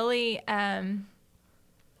to really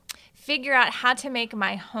figure out how to make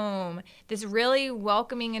my home this really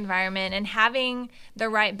welcoming environment and having the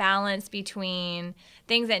right balance between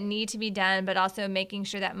things that need to be done, but also making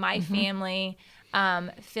sure that my family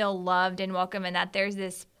feel loved and welcome, and that there's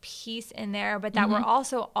this peace in there, but that we're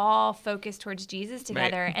also all focused towards Jesus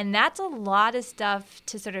together. Right. And that's a lot of stuff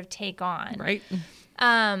to sort of take on. Right.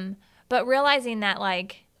 But realizing that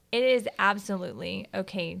like it is absolutely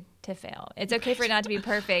okay to fail. It's okay for it not to be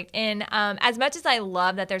perfect. And as much as I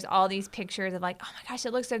love that there's all these pictures of like, oh my gosh,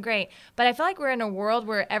 it looks so great. But I feel like we're in a world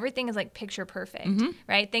where everything is like picture perfect,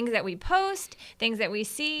 right? Things that we post, things that we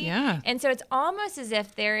see. Yeah. And so it's almost as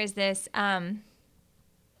if there is this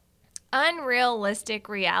unrealistic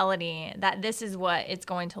reality that this is what it's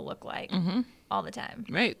going to look like all the time.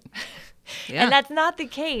 Right. Yeah. And that's not the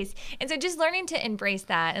case. And so just learning to embrace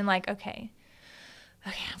that and like, okay,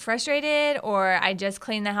 I'm frustrated, or I just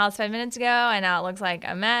cleaned the house 5 minutes ago and now it looks like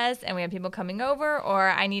a mess and we have people coming over, or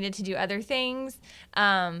I needed to do other things.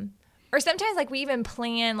 Or sometimes like we even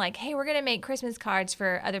plan like, hey, we're going to make Christmas cards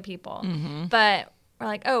for other people. But we're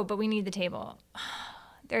like, oh, but we need the table.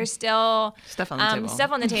 There's still stuff on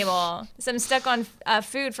the table. Some stuck on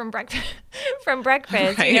food from breakfast,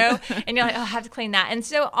 right. And you're like, oh, I have to clean that. And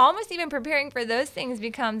so almost even preparing for those things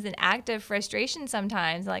becomes an act of frustration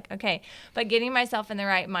sometimes. Like, okay, but getting myself in the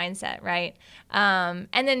right mindset, right? And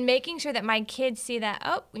then making sure that my kids see that,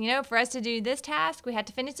 oh, for us to do this task, we had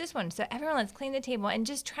to finish this one. So everyone, let's clean the table, and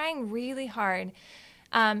just trying really hard,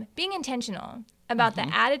 being intentional about the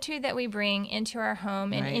attitude that we bring into our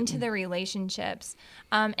home and into the relationships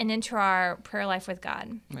and into our prayer life with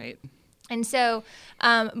God. Right. And so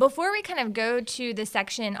before we kind of go to the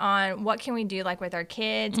section on what can we do like with our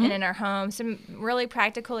kids and in our home, some really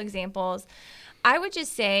practical examples, I would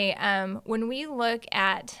just say when we look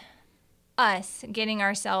at us getting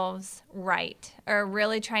ourselves right, or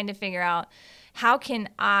really trying to figure out how can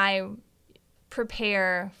I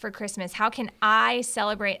prepare for Christmas? How can I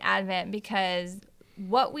celebrate Advent? Because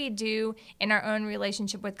what we do in our own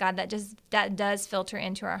relationship with God, that does filter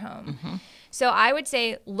into our home. So I would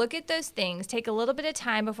say look at those things, take a little bit of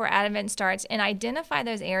time before Advent starts, and identify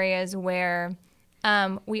those areas where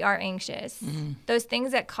we are anxious, those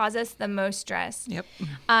things that cause us the most stress. Yep.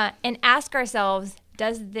 And ask ourselves,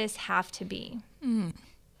 does this have to be?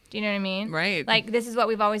 Do you know what I mean? Right. Like, this is what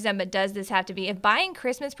we've always done, but does this have to be? If buying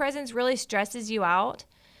Christmas presents really stresses you out,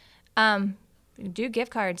 do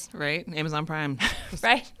gift cards. Right. Amazon Prime.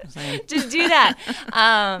 Right? Just do that.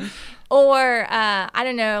 Or, I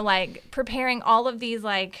don't know, like preparing all of these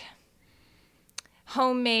like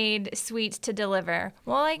homemade sweets to deliver.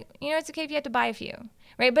 Well, like, it's okay if you have to buy a few,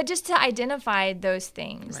 right? But just to identify those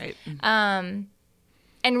things. Right.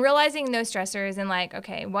 And realizing those stressors and like,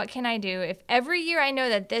 okay, what can I do if every year I know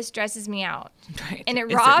that this stresses me out and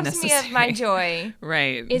it robs me of my joy?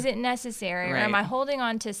 Right. Is it necessary? Or am I holding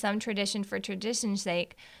on to some tradition for tradition's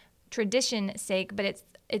sake, but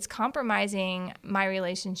it's compromising my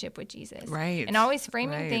relationship with Jesus? Right. And always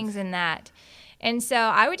framing things in that. And so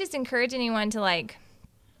I would just encourage anyone to like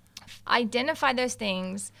identify those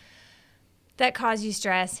things that cause you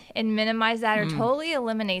stress and minimize that or totally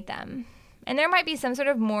eliminate them. And there might be some sort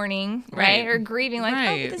of mourning, right? Or grieving, like,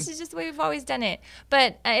 oh, but this is just the way we've always done it.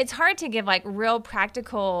 But it's hard to give, like, real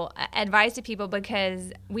practical advice to people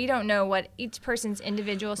because we don't know what each person's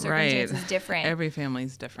individual circumstance is different. Every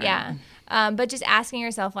family's different. Yeah. But just asking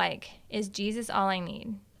yourself, like, is Jesus all I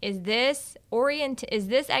need? Is this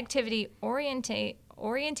activity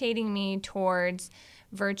orientating me towards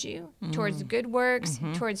virtue, towards good works,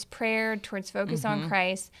 towards prayer, towards focus on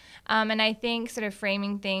Christ. And I think sort of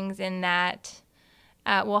framing things in that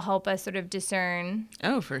will help us sort of discern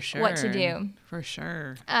for sure. what to do. For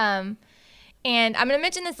sure. And I'm going to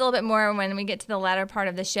mention this a little bit more when we get to the latter part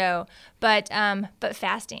of the show, but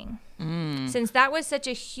fasting. Since that was such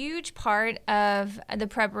a huge part of the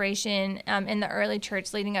preparation in the early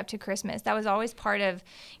church leading up to Christmas, that was always part of,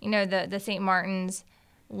 the St. Martin's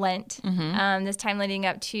Lent, this time leading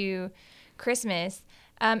up to Christmas.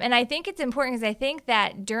 And I think it's important because I think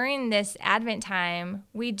that during this Advent time,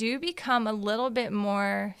 we do become a little bit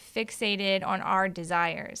more fixated on our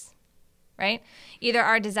desires, right? Either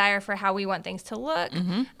our desire for how we want things to look,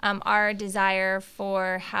 our desire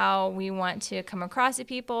for how we want to come across to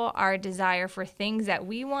people, our desire for things that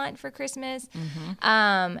we want for Christmas.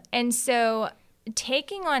 And so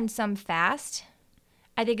taking on some fast,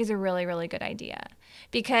 I think, is a really, really good idea,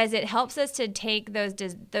 because it helps us to take those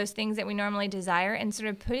things that we normally desire and sort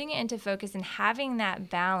of putting it into focus and having that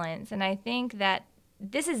balance. And I think that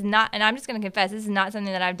this is not, and I'm just going to confess, this is not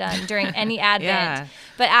something that I've done during any Advent.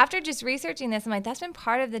 But after just researching this, I'm like, that's been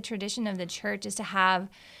part of the tradition of the church, is to have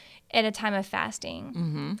at a time of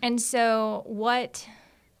fasting. And so what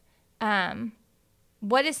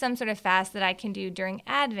is some sort of fast that I can do during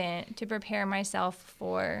Advent to prepare myself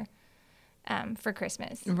for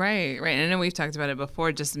Christmas? Right. And I know we've talked about it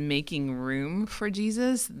before, just making room for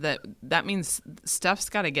Jesus. That means stuff's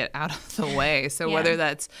got to get out of the way. So whether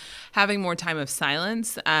that's having more time of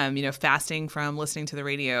silence, fasting from listening to the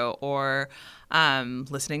radio, or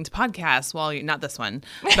listening to podcasts while you're not this one,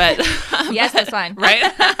 but yes, this one,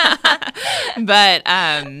 right? But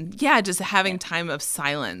just having time of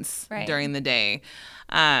silence during the day.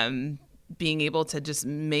 Being able to just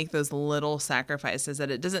make those little sacrifices, that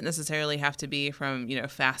it doesn't necessarily have to be from,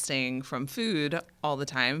 fasting from food all the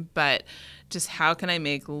time, but just how can I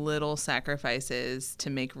make little sacrifices to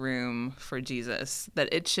make room for Jesus? That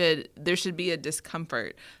there should be a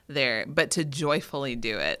discomfort there, but to joyfully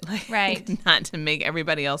do it, not to make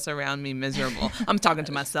everybody else around me miserable. I'm talking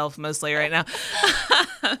to myself mostly right now.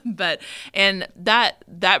 And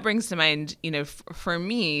that brings to mind, for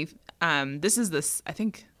me, this is I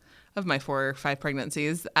think, of my 4 or 5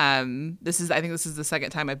 pregnancies, I think this is the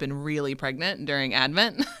second time I've been really pregnant during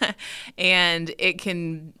Advent, and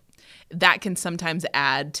that can sometimes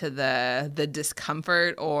add to the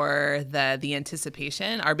discomfort or the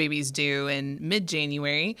anticipation. Our baby's due in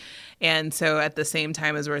mid-January, and so at the same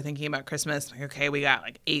time as we're thinking about Christmas, like, okay, we got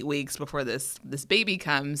like 8 weeks before this baby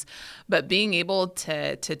comes, but being able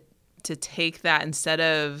to take that, instead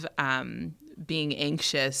of being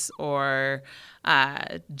anxious or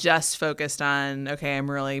just focused on, okay, I'm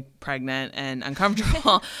really pregnant and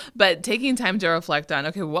uncomfortable, but taking time to reflect on,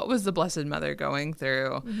 okay, what was the Blessed Mother going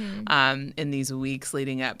through in these weeks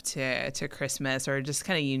leading up to Christmas, or just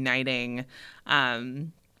kind of uniting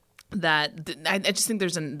that. I just think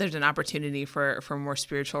there's an opportunity for more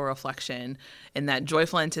spiritual reflection in that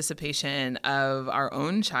joyful anticipation of our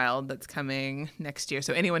own child that's coming next year.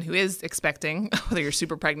 So anyone who is expecting, whether you're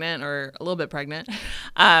super pregnant or a little bit pregnant,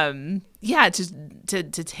 to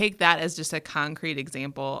take that as just a concrete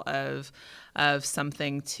example of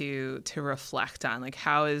something to reflect on, like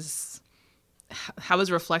how is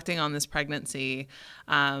reflecting on this pregnancy,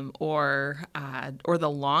 or the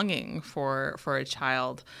longing for a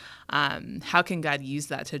child, how can God use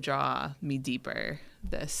that to draw me deeper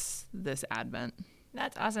this Advent?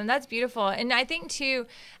 That's awesome. That's beautiful. And I think too,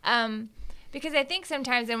 because I think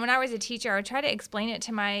sometimes, and when I was a teacher, I would try to explain it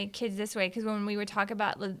to my kids this way, because when we would talk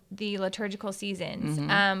about the liturgical seasons,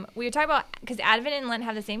 we would talk about, because Advent and Lent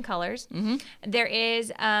have the same colors. There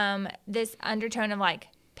is this undertone of like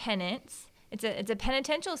penance. It's a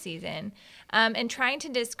penitential season, and trying to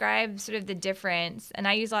describe sort of the difference. And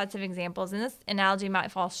I use lots of examples, and this analogy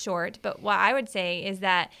might fall short, but what I would say is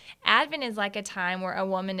that Advent is like a time where a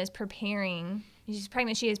woman is preparing. She's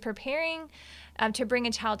pregnant. She is preparing to bring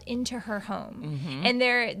a child into her home, and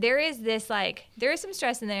there is this there is some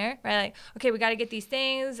stress in there, right? Like, okay, we got to get these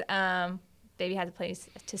things. Baby has a place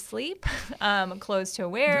to sleep, clothes to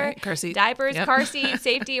wear, car seat, diapers, car seat,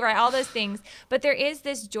 safety, right? All those things. But there is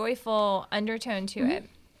this joyful undertone to it.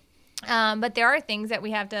 But there are things that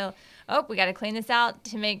we have to. Oh, we got to clean this out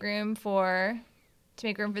to make room for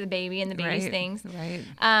the baby and the baby's things. Right.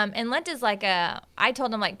 And Lent is I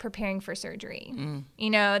told them preparing for surgery.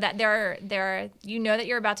 That there are that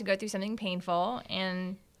you're about to go through something painful,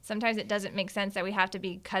 and sometimes it doesn't make sense that we have to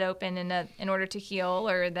be cut open in order to heal,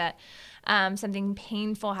 or that something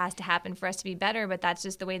painful has to happen for us to be better, but that's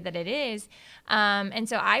just the way that it is. And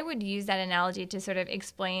so I would use that analogy to sort of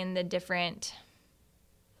explain the different,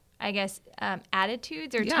 I guess,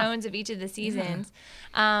 attitudes or tones of each of the seasons.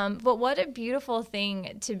 But what a beautiful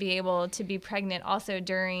thing to be able to be pregnant also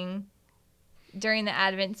during the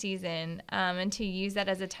Advent season, and to use that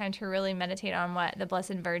as a time to really meditate on what the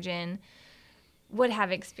Blessed Virgin would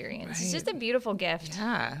have experienced. It's just a beautiful gift.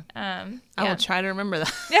 I will try to remember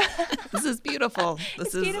that. This is beautiful.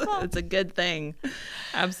 It's a good thing.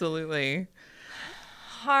 Absolutely.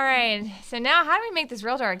 All right. So now how do we make this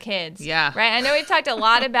real to our kids? Yeah. Right? I know we've talked a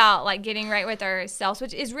lot about like getting right with ourselves,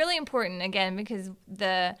 which is really important, again, because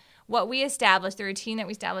what we establish, the routine that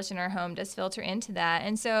we establish in our home does filter into that.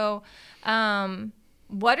 And so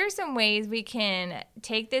what are some ways we can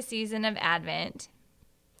take this season of Advent,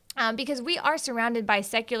 because we are surrounded by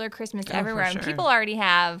secular Christmas everywhere. Sure. And people already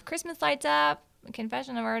have Christmas lights up.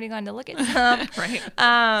 Confession, I've already gone to look at some. Right.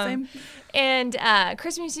 Same. And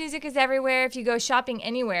Christmas music is everywhere. If you go shopping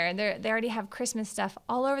anywhere, they already have Christmas stuff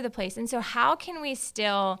all over the place. And so how can we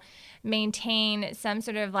still maintain some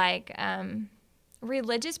sort of like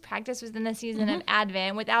religious practice within the season of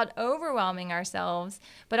Advent without overwhelming ourselves,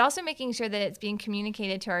 but also making sure that it's being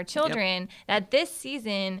communicated to our children that this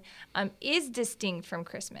season is distinct from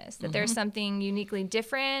Christmas, that there's something uniquely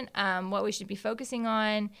different, what we should be focusing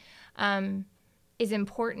on is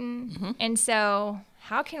important. And so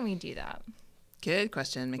how can we do that? Good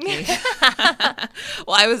question, Mickey.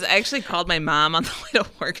 Well, I actually called my mom on the way to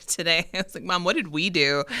work today. I was like, Mom, what did we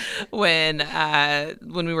do when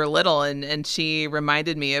we were little? And she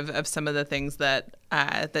reminded me of some of the things that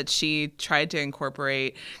she tried to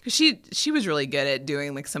incorporate, because she was really good at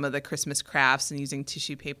doing like some of the Christmas crafts and using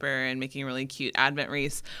tissue paper and making really cute Advent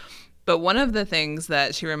wreaths. But one of the things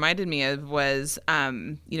that she reminded me of was,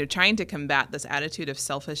 trying to combat this attitude of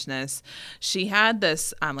selfishness. She had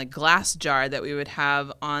this like glass jar that we would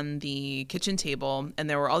have on the kitchen table, and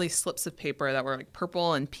there were all these slips of paper that were like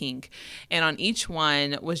purple and pink. And on each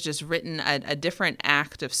one was just written a different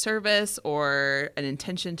act of service or an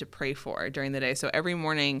intention to pray for during the day. So every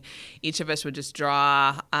morning, each of us would just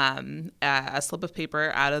draw a slip of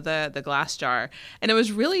paper out of the glass jar. And it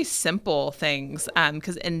was really simple things,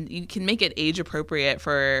 and you can make it age appropriate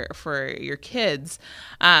for your kids.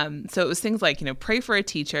 So it was things like, pray for a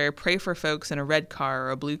teacher, pray for folks in a red car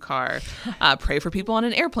or a blue car, pray for people on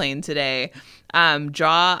an airplane today,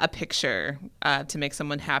 draw a picture to make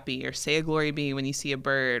someone happy, or say a glory be when you see a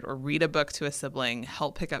bird, or read a book to a sibling,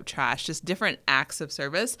 help pick up trash, just different acts of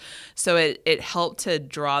service. So it helped to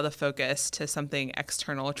draw the focus to something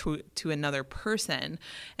external to another person,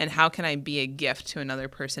 and how can I be a gift to another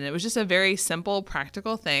person. It was just a very simple,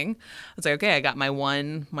 practical thing. I was like, okay, I got my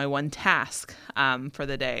one task for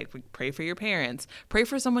the day. Pray for your parents. Pray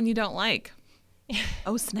for someone you don't like.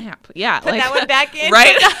 Oh, snap. Yeah. Put that one back in.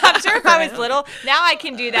 Right. I'm sure if I was little, now I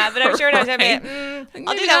can do that. But I'm sure when I was having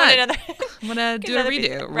I'll do that one another. I'm going to do a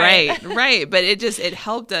redo. Right. But it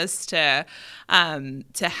helped us to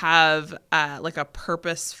have like a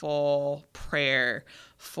purposeful prayer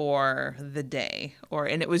for the day,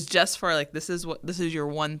 and it was just for like, this is your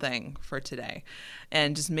one thing for today,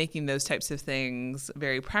 and just making those types of things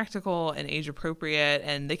very practical and age appropriate.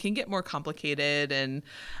 And they can get more complicated and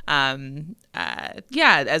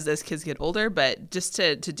as kids get older, but just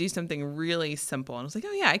to do something really simple. And I was like,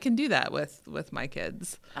 oh yeah, I can do that with my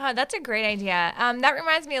kids. That's a great idea. That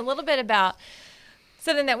reminds me a little bit about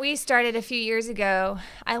something that we started a few years ago.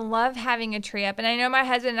 I love having a tree up. And I know my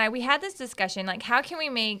husband and we had this discussion, like, how can we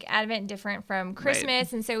make Advent different from Christmas?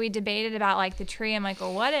 Right. And so we debated about, like, the tree. I'm like,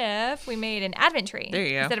 well, what if we made an Advent tree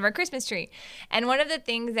instead of our Christmas tree? And one of the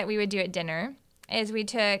things that we would do at dinner is we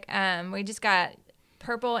took, we just got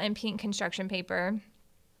purple and pink construction paper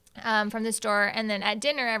from the store. And then at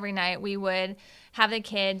dinner every night, we would have the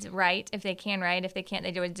kids write, if they can write. If they can't,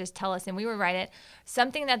 they would just tell us, and we would write it,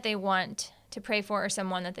 something that they want to pray for, or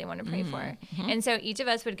someone that they want to pray for. And so each of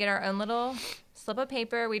us would get our own little slip of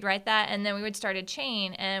paper, we'd write that, and then we would start a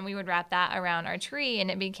chain, and we would wrap that around our tree,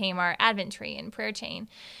 and it became our Advent tree and prayer chain.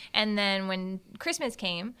 And then when Christmas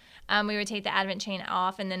came, we would take the Advent chain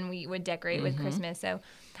off, and then we would decorate with Christmas. So,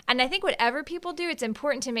 and I think whatever people do, it's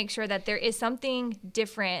important to make sure that there is something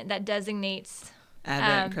different that designates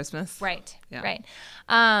Advent, Christmas. Right, yeah. Right.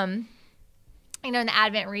 An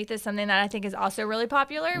Advent wreath is something that I think is also really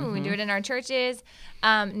popular when we do it in our churches.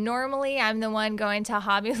 Normally, I'm the one going to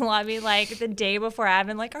Hobby Lobby like the day before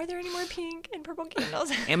Advent, like, are there any more pink and purple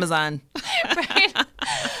candles? Amazon. Right.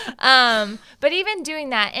 But even doing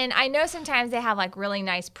that, and I know sometimes they have like really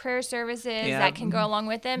nice prayer services that can go along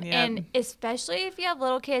with them. And especially if you have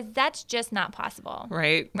little kids, that's just not possible.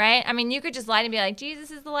 Right. Right? I mean, you could just light and be like, Jesus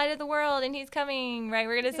is the light of the world and he's coming, right?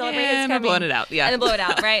 We're going to celebrate his coming. And blowing it out. Yeah. And then blow it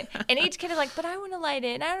out, right? And each kid is like, but I want to light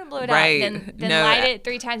it and I want to blow it out. And then light it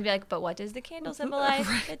 3 times and be like, but what does the candle symbolize?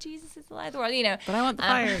 That Jesus is the light of the world, But I want the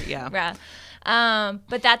fire. Yeah.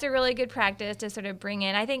 But that's a really good practice to sort of bring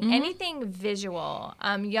in, I think, anything visual.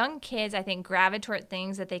 Young kids, I think, gravitate toward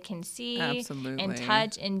things that they can see and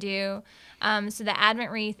touch and do. So the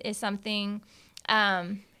Advent wreath is something,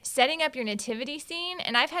 setting up your nativity scene.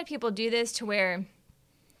 And I've had people do this to where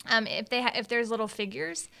if there's little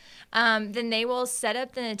figures, then they will set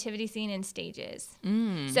up the nativity scene in stages.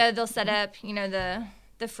 So they'll set up,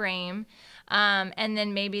 the frame, and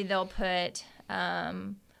then maybe they'll put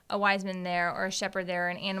a wise man there or a shepherd there or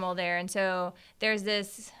an animal there. And so there's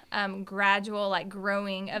this gradual like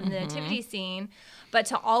growing of the nativity scene, but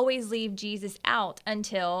to always leave Jesus out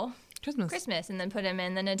until Christmas and then put him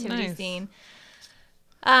in the nativity scene.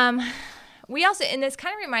 We also, and this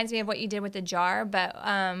kind of reminds me of what you did with the jar, but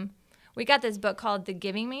we got this book called The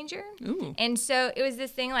Giving Manger. Ooh. And so it was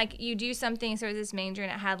this thing like you do something, so it was this manger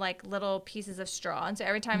and it had like little pieces of straw. And so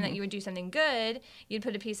every time that you would do something good, you'd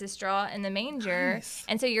put a piece of straw in the manger. Nice.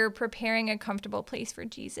 And so you're preparing a comfortable place for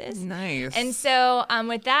Jesus. Nice. And so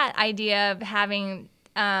with that idea of having,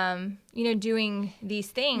 doing these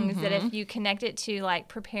things that if you connect it to like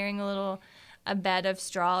preparing a bed of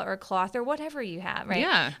straw or cloth or whatever you have, right?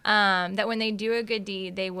 Yeah. That when they do a good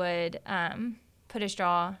deed, they would put a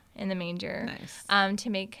straw in the manger. Nice. To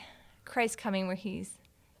make Christ coming where he's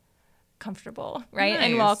comfortable, right? Nice.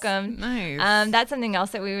 And welcome. Nice. That's something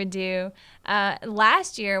else that we would do.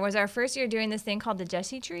 Last year was our first year doing this thing called the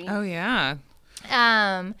Jesse tree. Oh, yeah.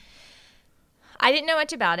 I didn't know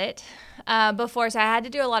much about it before, so I had to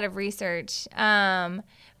do a lot of research.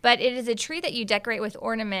 But it is a tree that you decorate with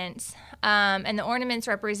ornaments, and the ornaments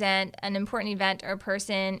represent an important event or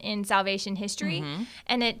person in salvation history.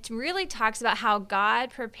 And it really talks about how God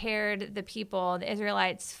prepared the people, the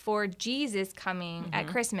Israelites, for Jesus coming at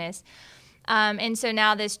Christmas. And so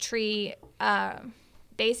now this tree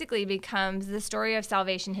basically becomes the story of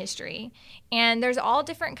salvation history. And there's all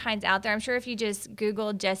different kinds out there. I'm sure if you just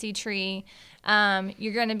Google Jesse tree,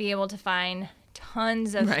 you're going to be able to find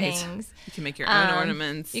tons of things. You can make your own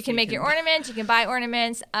ornaments. You can make your ornaments. You can buy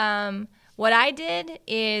ornaments. What I did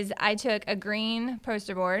is I took a green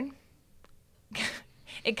poster board.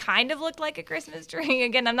 It kind of looked like a Christmas tree.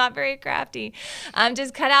 Again, I'm not very crafty.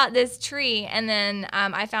 Just cut out this tree, and then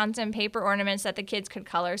I found some paper ornaments that the kids could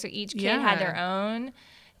color. So each kid had their own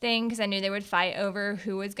thing because I knew they would fight over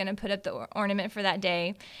who was going to put up the ornament for that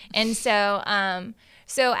day. And so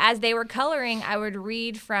as they were coloring, I would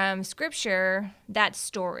read from Scripture that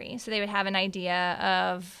story. So they would have an idea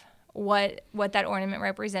of what that ornament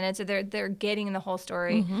represented. So they're getting the whole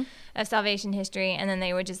story of salvation history, and then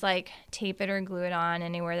they would just like tape it or glue it on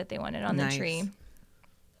anywhere that they wanted on the tree.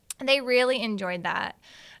 And they really enjoyed that.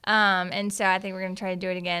 And so I think we're going to try to do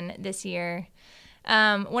it again this year.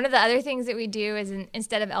 One of the other things that we do is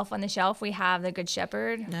instead of Elf on the Shelf, we have the Good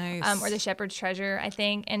Shepherd, or the Shepherd's Treasure, I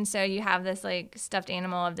think. And so you have this like stuffed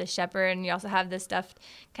animal of the shepherd, and you also have this stuffed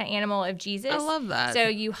kind of animal of Jesus. I love that. So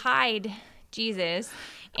you hide Jesus,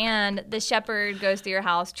 and the shepherd goes through your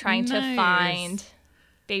house trying to find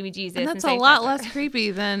baby Jesus. And that's a lot less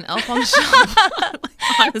creepy than Elf on the Shelf,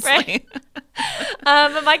 honestly.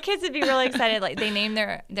 But my kids would be really excited. Like they named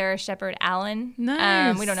their shepherd Alan.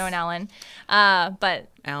 Nice. We don't know an Alan, but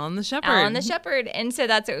Alan the Shepherd. Alan the Shepherd, and so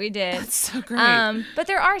that's what we did. That's so great. But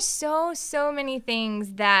there are so many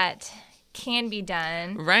things that can be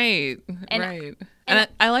done. Right. And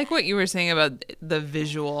I like what you were saying about the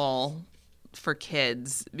visual for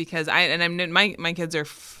kids, because my kids are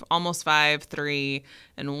almost 5, 3,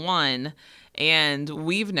 and 1. And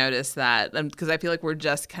we've noticed that because I feel like we're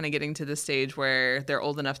just kind of getting to the stage where they're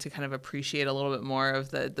old enough to kind of appreciate a little bit more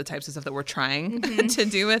of the types of stuff that we're trying to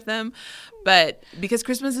do with them. But because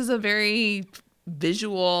Christmas is a very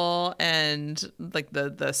visual, and like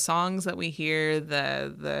the songs that we hear,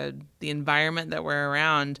 the environment that we're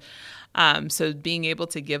around, so being able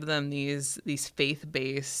to give them these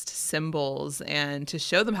faith-based symbols and to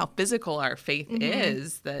show them how physical our faith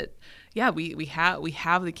is, that we have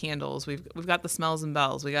the candles, we've got the smells and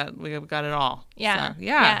bells, we got it all. So,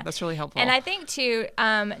 that's really helpful. And I think too,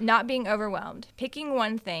 not being overwhelmed, picking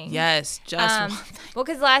one thing. Yes, just one thing. Well,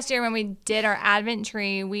 because last year when we did our Advent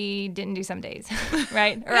tree, we didn't do some days,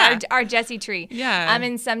 right? Or our Jesse tree. Yeah.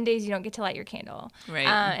 And some days you don't get to light your candle. Right.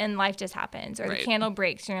 And life just happens, or the candle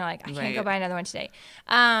breaks, and you're like, I can't go buy another one today.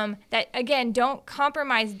 That again, don't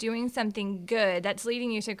compromise doing something good that's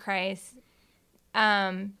leading you to Christ.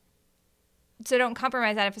 So don't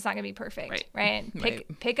compromise that if it's not going to be perfect, right?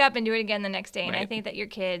 Pick up and do it again the next day. And I think that your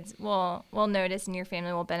kids will notice, and your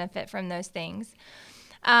family will benefit from those things.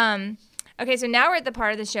 Okay, so now we're at the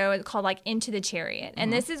part of the show called like Into the Chariot.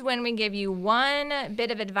 And this is when we give you one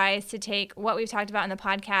bit of advice to take what we've talked about in the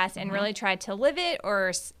podcast and really try to live it,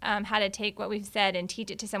 or how to take what we've said and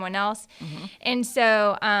teach it to someone else. And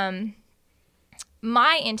so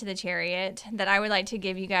my Into the Chariot that I would like to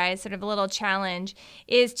give you guys, sort of a little challenge,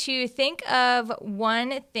 is to think of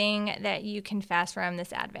one thing that you can fast from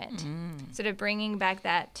this Advent. Sort of bringing back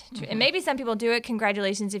that, and maybe some people do it.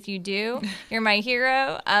 Congratulations if you do. You're my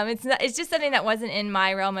hero. It's just something that wasn't in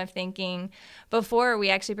my realm of thinking before we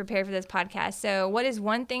actually prepared for this podcast. So what is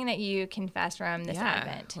one thing that you can fast from this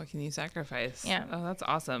Advent? What can you sacrifice? Yeah. Oh, that's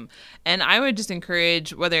awesome. And I would just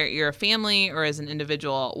encourage, whether you're a family or as an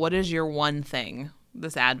individual, what is your one thing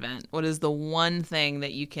this Advent? What is the one thing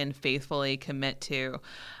that you can faithfully commit to?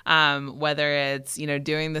 Whether it's,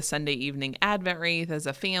 doing the Sunday evening Advent wreath as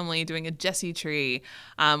a family, doing a Jesse tree,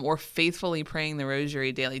 or faithfully praying the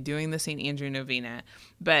rosary daily, doing the St. Andrew Novena,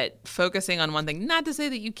 but focusing on one thing. Not to say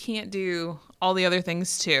that you can't do all the other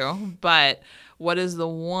things too, but what is the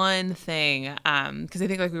one thing? Because I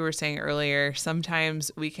think, like we were saying earlier,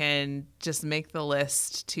 sometimes we can just make the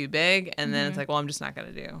list too big, and then it's like, well, I'm just not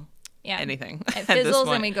going to do anything. It fizzles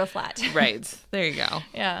and we go flat. Right. There you go.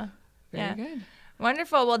 Yeah. Very good.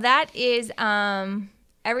 Wonderful. Well, that is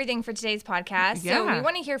everything for today's podcast. Yeah. So we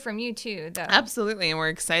want to hear from you too, though. Absolutely. And we're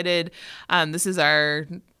excited. This is our,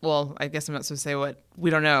 I guess I'm not supposed to say we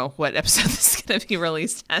don't know what episode this is going to be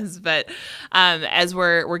released as, but as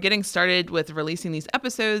we're getting started with releasing these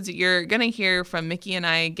episodes, you're going to hear from Mickey and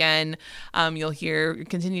I again. You'll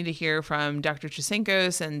continue to hear from Dr.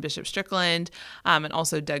 Chisenkos and Bishop Strickland, and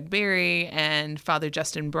also Doug Barry and Father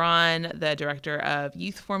Justin Braun, the director of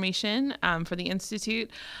youth formation for the Institute.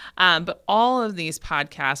 But all of these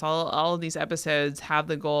podcasts, all of these episodes have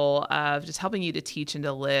the goal of just helping you to teach and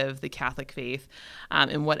to live the Catholic faith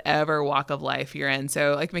in whatever walk of life you're in.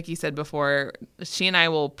 So like Mickey said before, she and I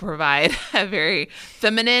will provide a very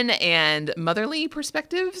feminine and motherly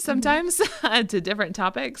perspective sometimes to different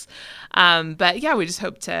topics. But yeah, we just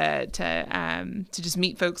hope to just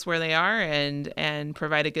meet folks where they are and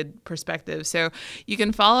provide a good perspective. So you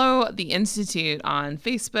can follow the Institute on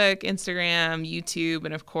Facebook, Instagram, YouTube,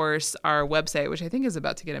 and of course our website, which I think is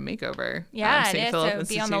about to get a makeover. Yeah, it is. So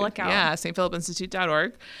be on the lookout. Yeah,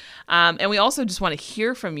 stphilipinstitute.org. And we also just want to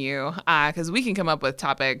hear from you because we can come up with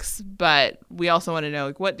topics, but we also want to know,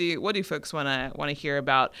 like, what do folks want to hear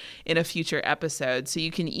about in a future episode? So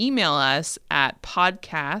you can email us at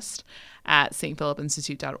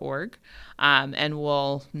podcast@stphilipinstitute.org, and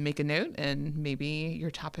we'll make a note, and maybe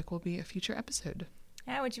your topic will be a future episode.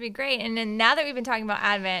 Yeah, which would be great. And then now that we've been talking about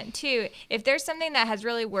Advent too, if there's something that has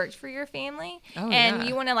really worked for your family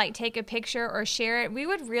you want to take a picture or share it, we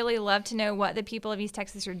would really love to know what the people of East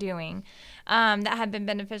Texas are doing that have been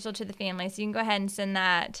beneficial to the family. So you can go ahead and send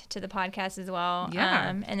that to the podcast as well. Yeah.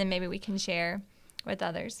 And then maybe we can share with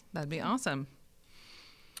others. That'd be awesome.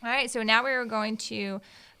 All right. So now we're going to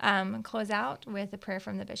close out with a prayer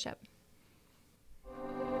from the bishop.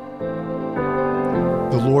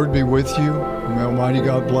 The Lord be with you, and may Almighty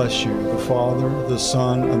God bless you, the Father, the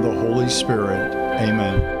Son, and the Holy Spirit.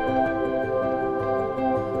 Amen.